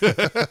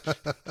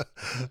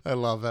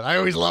love that. I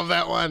always love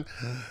that one.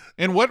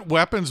 And what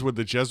weapons would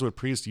the Jesuit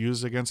priest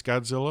use against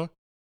Godzilla?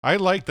 I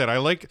like that. I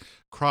like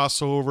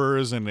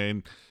crossovers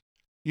and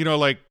you know,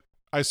 like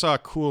I saw a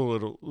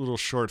cool little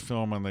short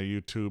film on the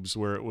YouTubes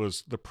where it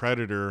was the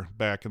Predator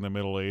back in the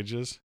Middle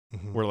Ages,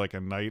 where like a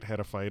knight had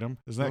to fight him.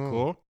 Isn't that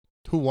cool?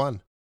 Who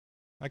won?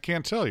 I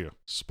can't tell you.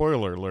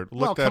 Spoiler alert.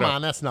 Look that up. Come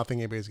on, that's nothing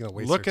anybody's going to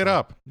waste. Look their it time.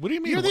 up. What do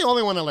you mean? You're the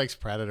only one that likes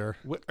Predator.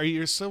 What,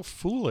 you're so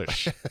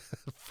foolish.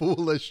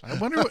 Foolish. I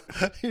wonder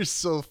what... You're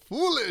so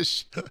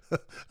foolish. I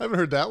haven't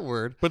heard that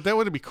word. But that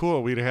would be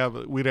cool. We'd have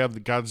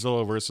the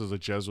Godzilla versus the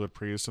Jesuit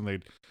priest, and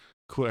they'd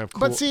have cool,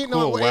 but see,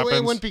 cool weapons.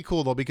 It wouldn't be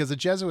cool though, because the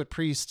Jesuit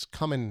priests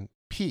come in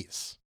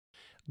peace.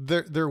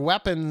 Their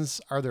weapons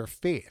are their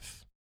faith.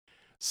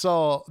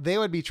 So they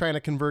would be trying to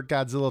convert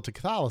Godzilla to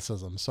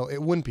Catholicism. So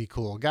it wouldn't be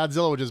cool.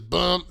 Godzilla would just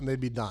boom and they'd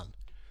be done.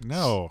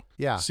 No.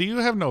 Yeah. See, you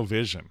have no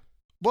vision.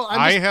 Well,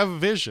 I have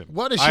vision.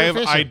 What is your vision?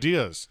 vision? I have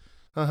ideas.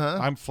 Uh-huh.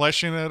 I'm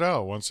fleshing it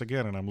out once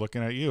again, and I'm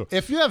looking at you.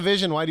 If you have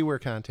vision, why do you wear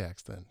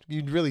contacts then?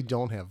 You really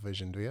don't have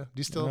vision, do you? Do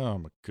you still? Oh,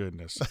 my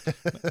goodness.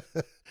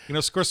 You know,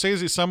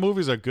 Scorsese, some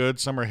movies are good.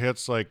 Some are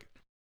hits. Like,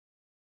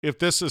 if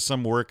this is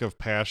some work of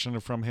passion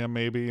from him,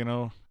 maybe, you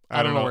know.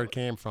 I don't know where it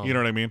came from. You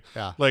know what I mean?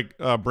 Yeah. Like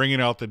Bringing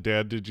Out the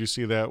Dead. Did you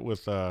see that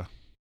with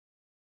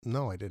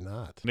No, I did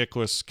not.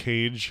 Nicolas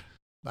Cage?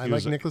 I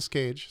like Nicolas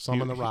Cage. So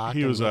I'm on the Rock.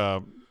 He was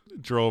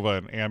drove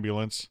an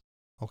ambulance.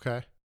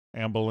 Okay.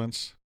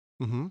 Ambulance.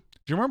 Mm-hmm. Do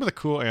you remember the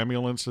cool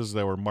ambulances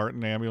that were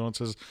Martin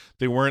ambulances?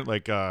 They weren't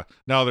like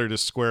now they're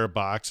just square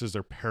boxes.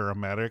 They're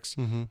paramedics.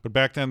 Mm-hmm. But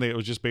back then it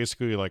was just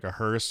basically like a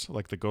hearse,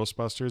 like the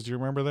Ghostbusters. Do you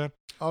remember that?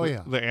 Oh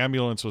yeah. The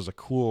ambulance was a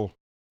cool.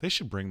 They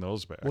should bring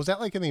those back. Was that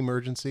like in the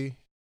Emergency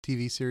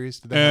TV series?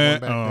 Did they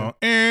have one back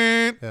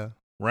then? Yeah.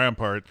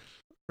 Rampart.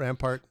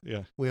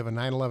 Yeah. We have a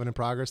 9/11 in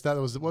progress. What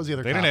was the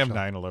other? They didn't have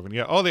 9/11.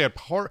 Yeah. Oh, they had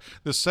power.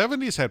 The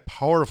 70s had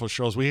powerful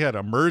shows. We had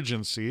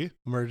Emergency.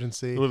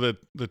 With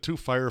the two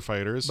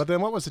firefighters. But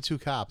then what was the two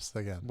cops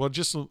again? Well,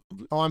 just. Oh,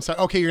 I'm sorry.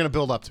 Okay, you're gonna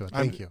build up to it.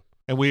 Thank you.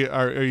 And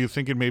are you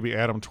thinking maybe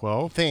Adam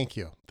 12? Thank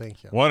you.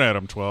 One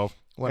Adam 12.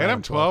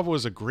 Adam 12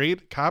 was a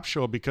great cop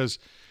show because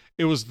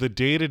it was the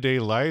day-to-day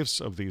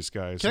lives of these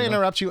guys. Can I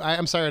interrupt you?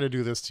 I'm sorry to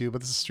do this to you,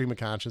 but this is stream of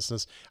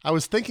consciousness. I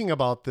was thinking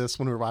about this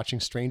when we were watching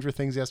Stranger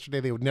Things yesterday.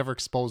 They would never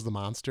expose the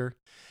monster.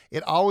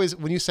 It always,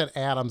 when you said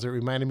Addams, it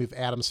reminded me of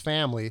Addams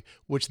Family,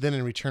 which then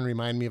in return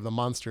reminded me of the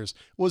Munsters.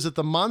 Was it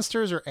the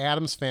Munsters or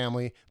Addams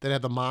Family that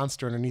had the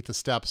monster underneath the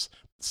steps,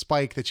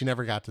 Spike, that you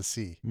never got to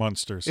see?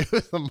 Munsters.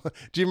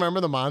 Do you remember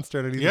the monster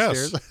underneath the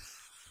stairs?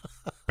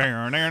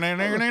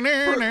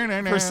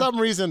 For some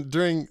reason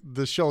during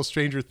the show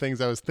Stranger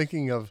Things, I was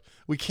thinking of,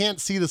 we can't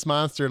see this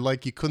monster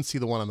like you couldn't see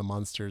the one on the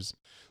Munsters.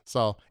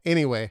 So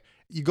anyway,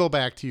 you go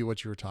back to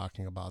what you were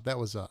talking about. That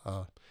was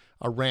a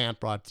rant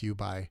brought to you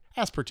by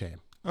Aspartame.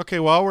 Okay,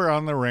 while we're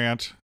on the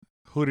rant,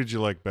 who did you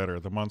like better,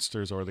 the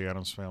Munsters or the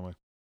Addams Family?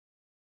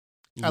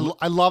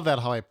 I love that,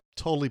 how I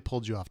totally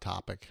pulled you off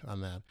topic on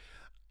that.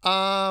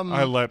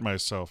 I let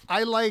myself.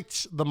 I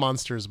liked the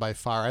Munsters by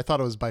far. I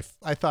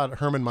thought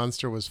Herman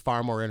Munster was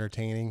far more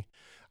entertaining.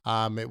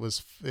 I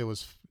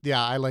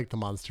liked the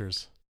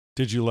Munsters.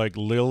 Did you like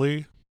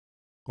Lily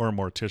or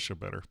Morticia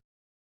better?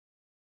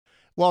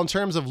 Well, in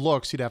terms of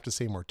looks, you'd have to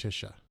say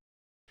Morticia.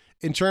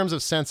 in terms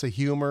of sense of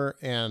humor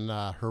and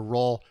her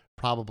role,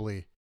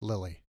 probably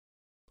Lily,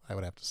 I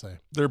would have to say.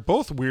 They're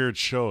both weird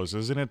shows,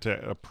 isn't it?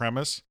 A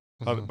premise,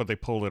 but they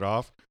pulled it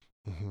off.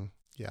 Mm-hmm.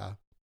 Yeah.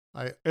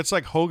 It's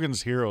like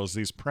Hogan's Heroes,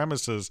 these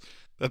premises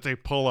that they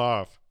pull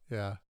off.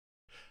 Yeah.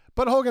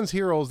 But Hogan's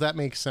Heroes, that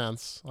makes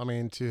sense. I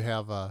mean, to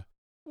have a...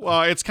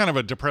 Well, it's kind of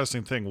a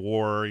depressing thing,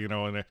 war,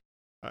 and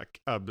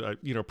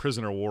a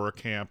prisoner war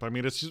camp. I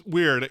mean, it's just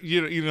weird.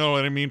 You know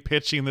what I mean?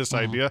 Pitching this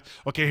idea.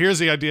 Okay, here's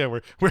the idea.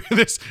 We're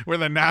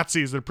the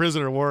Nazis, the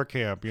prisoner war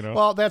camp,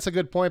 Well, that's a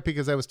good point,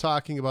 because I was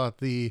talking about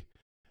the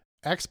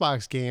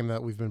Xbox game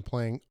that we've been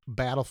playing,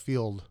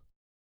 Battlefield.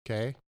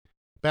 Okay?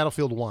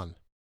 Battlefield 1.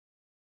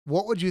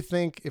 What would you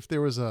think if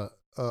there was a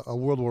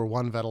World War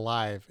I vet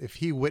alive, if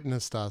he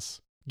witnessed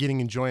us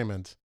getting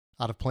enjoyment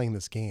out of playing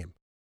this game?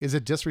 Is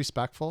it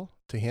disrespectful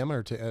to him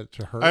or to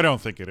her? I don't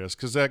think it is,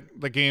 because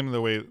the game,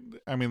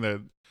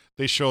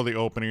 they show the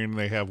opening and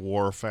they have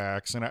war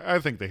facts, and I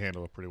think they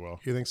handle it pretty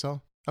well. You think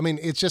so? I mean,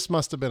 it just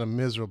must have been a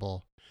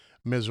miserable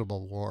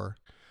war.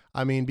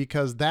 I mean,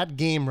 because that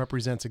game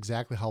represents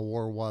exactly how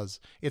war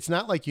was. It's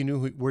not like you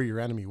knew where your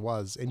enemy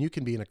was, and you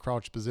can be in a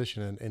crouched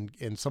position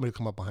and somebody will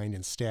come up behind you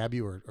and stab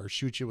you or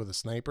shoot you with a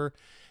sniper.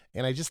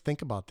 And I just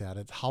think about that.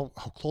 It's how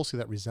closely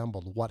that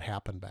resembled what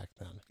happened back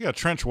then. Yeah,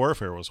 trench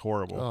warfare was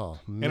horrible. Oh,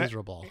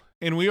 miserable.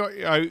 And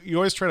you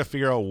always try to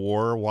figure out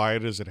war. Why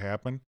does it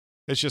happen?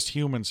 It's just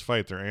humans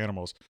fight. They're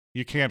animals.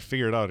 You can't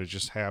figure it out. It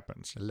just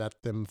happens.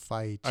 Let them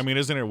fight. I mean,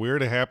 isn't it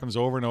weird? It happens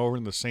over and over,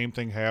 and the same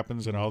thing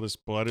happens, and all this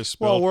blood is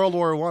spilled. Well, World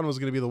War I was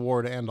going to be the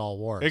war to end all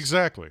wars.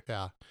 Exactly.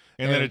 Yeah.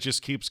 And then it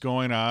just keeps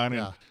going on.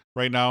 Yeah. And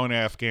right now in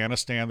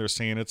Afghanistan, they're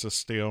saying it's a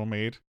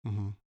stalemate.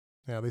 Mm-hmm.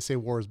 Yeah, they say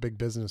war is big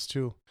business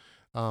too.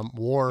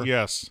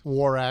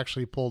 War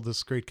actually pulled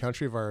this great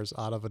country of ours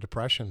out of a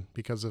depression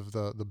because of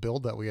the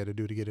build that we had to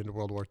do to get into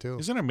World War II.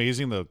 Isn't it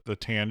amazing the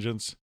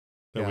tangents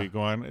that we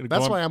go on?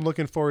 That's why I'm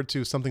looking forward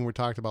to something we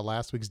talked about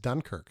last week's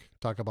Dunkirk.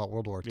 Talk about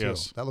World War II.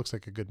 Yes. That looks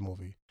like a good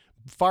movie.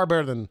 Far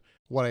better than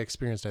what I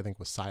experienced, I think,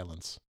 with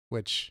Silence,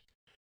 which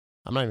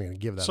I'm not even going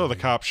to give that. So the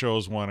cop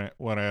shows one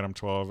Adam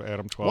 12. One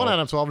Adam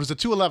 12. There's a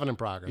 211 in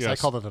progress. Yes. I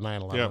called it a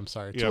 911. Yep. I'm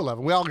sorry. Yep.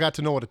 211. We all got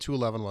to know what a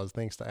 211 was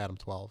thanks to Adam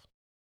 12.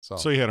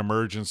 So you had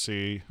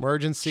Emergency,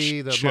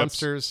 the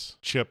Munsters.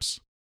 Chips.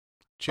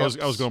 I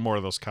was going more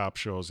of those cop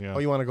shows, yeah. Oh,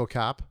 you want to go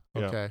cop?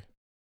 Yeah. Okay.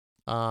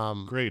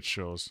 Great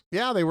shows.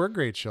 Yeah, they were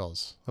great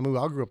shows. I mean, we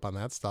all grew up on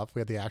that stuff.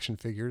 We had the action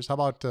figures. How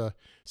about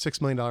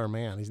 $6 Million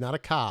Man? He's not a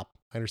cop.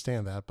 I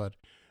understand that, but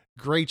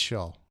great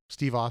show.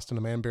 Steve Austin,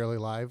 A Man Barely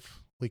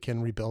Alive. We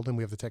can rebuild him.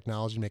 We have the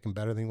technology to make him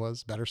better than he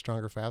was. Better,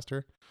 stronger,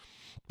 faster.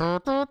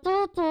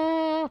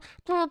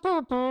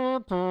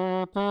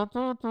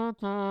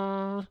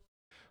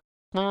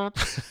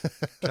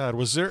 God,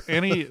 was there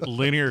any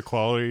linear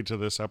quality to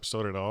this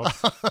episode at all?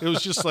 It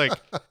was just like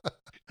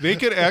they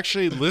could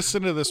actually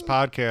listen to this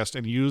podcast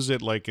and use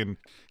it like in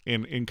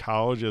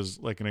college as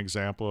like an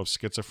example of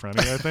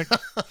schizophrenia, I think.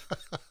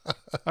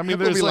 I mean,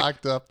 we'll be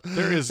locked up.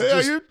 There is.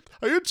 Hey,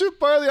 are you two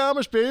part of the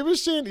Amish Baby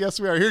Machine? Yes,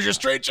 we are. Here's your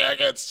straight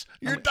jackets.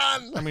 You're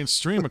done. I mean,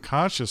 stream of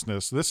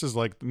consciousness. This is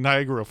like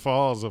Niagara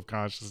Falls of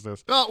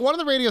consciousness. One of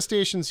the radio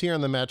stations here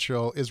in the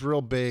Metro is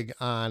real big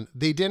on,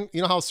 you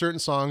know how certain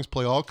songs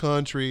play all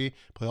country,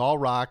 play all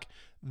rock.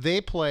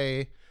 They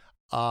play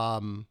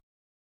across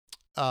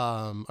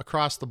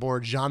the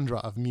board genre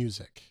of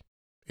music.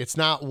 It's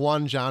not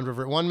one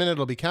genre. 1 minute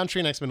it'll be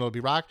country, next minute it'll be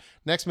rock,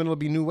 next minute it'll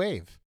be new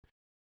wave.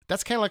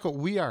 That's kind of like what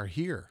we are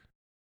here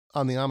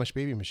on the Amish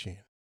Baby Machine.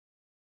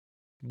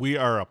 We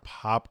are a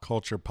pop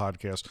culture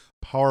podcast,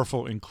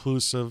 powerful,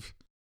 inclusive.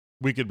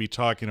 We could be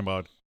talking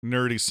about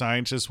nerdy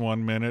scientists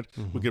 1 minute.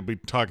 Mm-hmm. We could be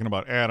talking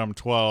about Adam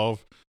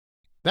 12.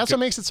 That's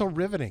what makes it so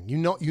riveting.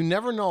 You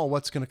never know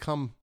what's going to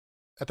come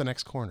at the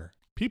next corner.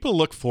 People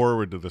look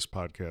forward to this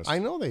podcast. I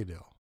know they do.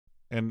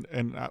 And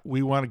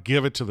we want to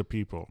give it to the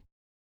people.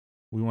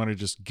 We want to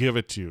just give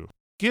it to you.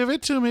 Give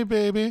it to me,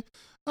 baby.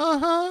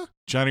 Uh-huh.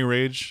 Johnny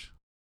Rage,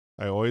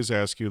 I always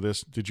ask you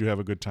this. Did you have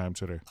a good time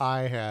today?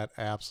 I had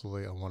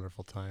absolutely a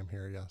wonderful time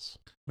here, yes.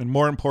 And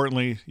more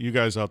importantly, you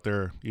guys out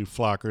there, you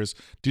flockers,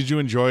 did you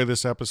enjoy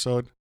this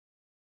episode?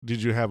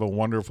 Did you have a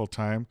wonderful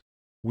time?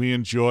 We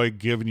enjoy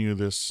giving you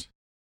this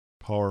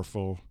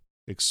powerful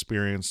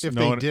experience. If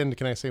they didn't,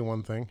 can I say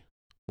one thing?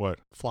 What?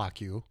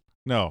 Flock you.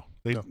 No,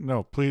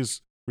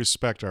 please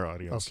respect our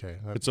audience. Okay.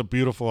 It's a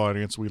beautiful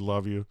audience. We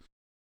love you.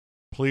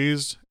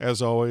 Please,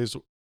 as always,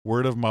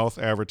 word of mouth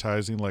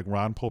advertising, like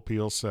Ron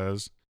Popeil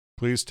says.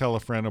 Please tell a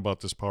friend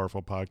about this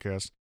powerful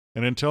podcast.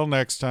 And until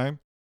next time,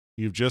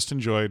 you've just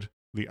enjoyed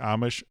the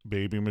Amish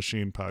Baby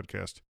Machine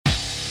podcast.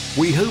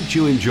 We hope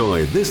you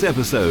enjoyed this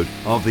episode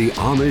of the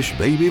Amish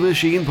Baby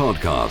Machine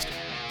podcast.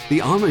 The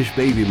Amish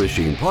Baby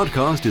Machine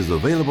podcast is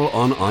available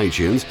on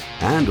iTunes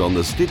and on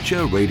the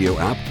Stitcher radio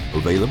app,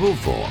 available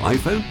for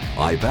iPhone,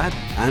 iPad,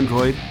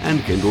 Android,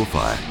 and Kindle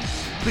Fire.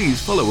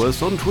 Please follow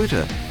us on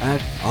Twitter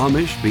at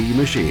Amish Baby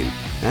Machine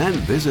and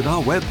visit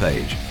our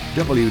webpage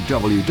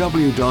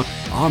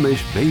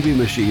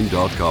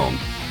www.amishbabymachine.com.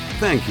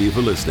 Thank you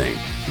for listening.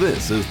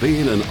 This has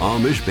been an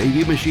Amish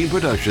Baby Machine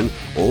production,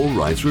 all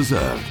rights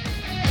reserved.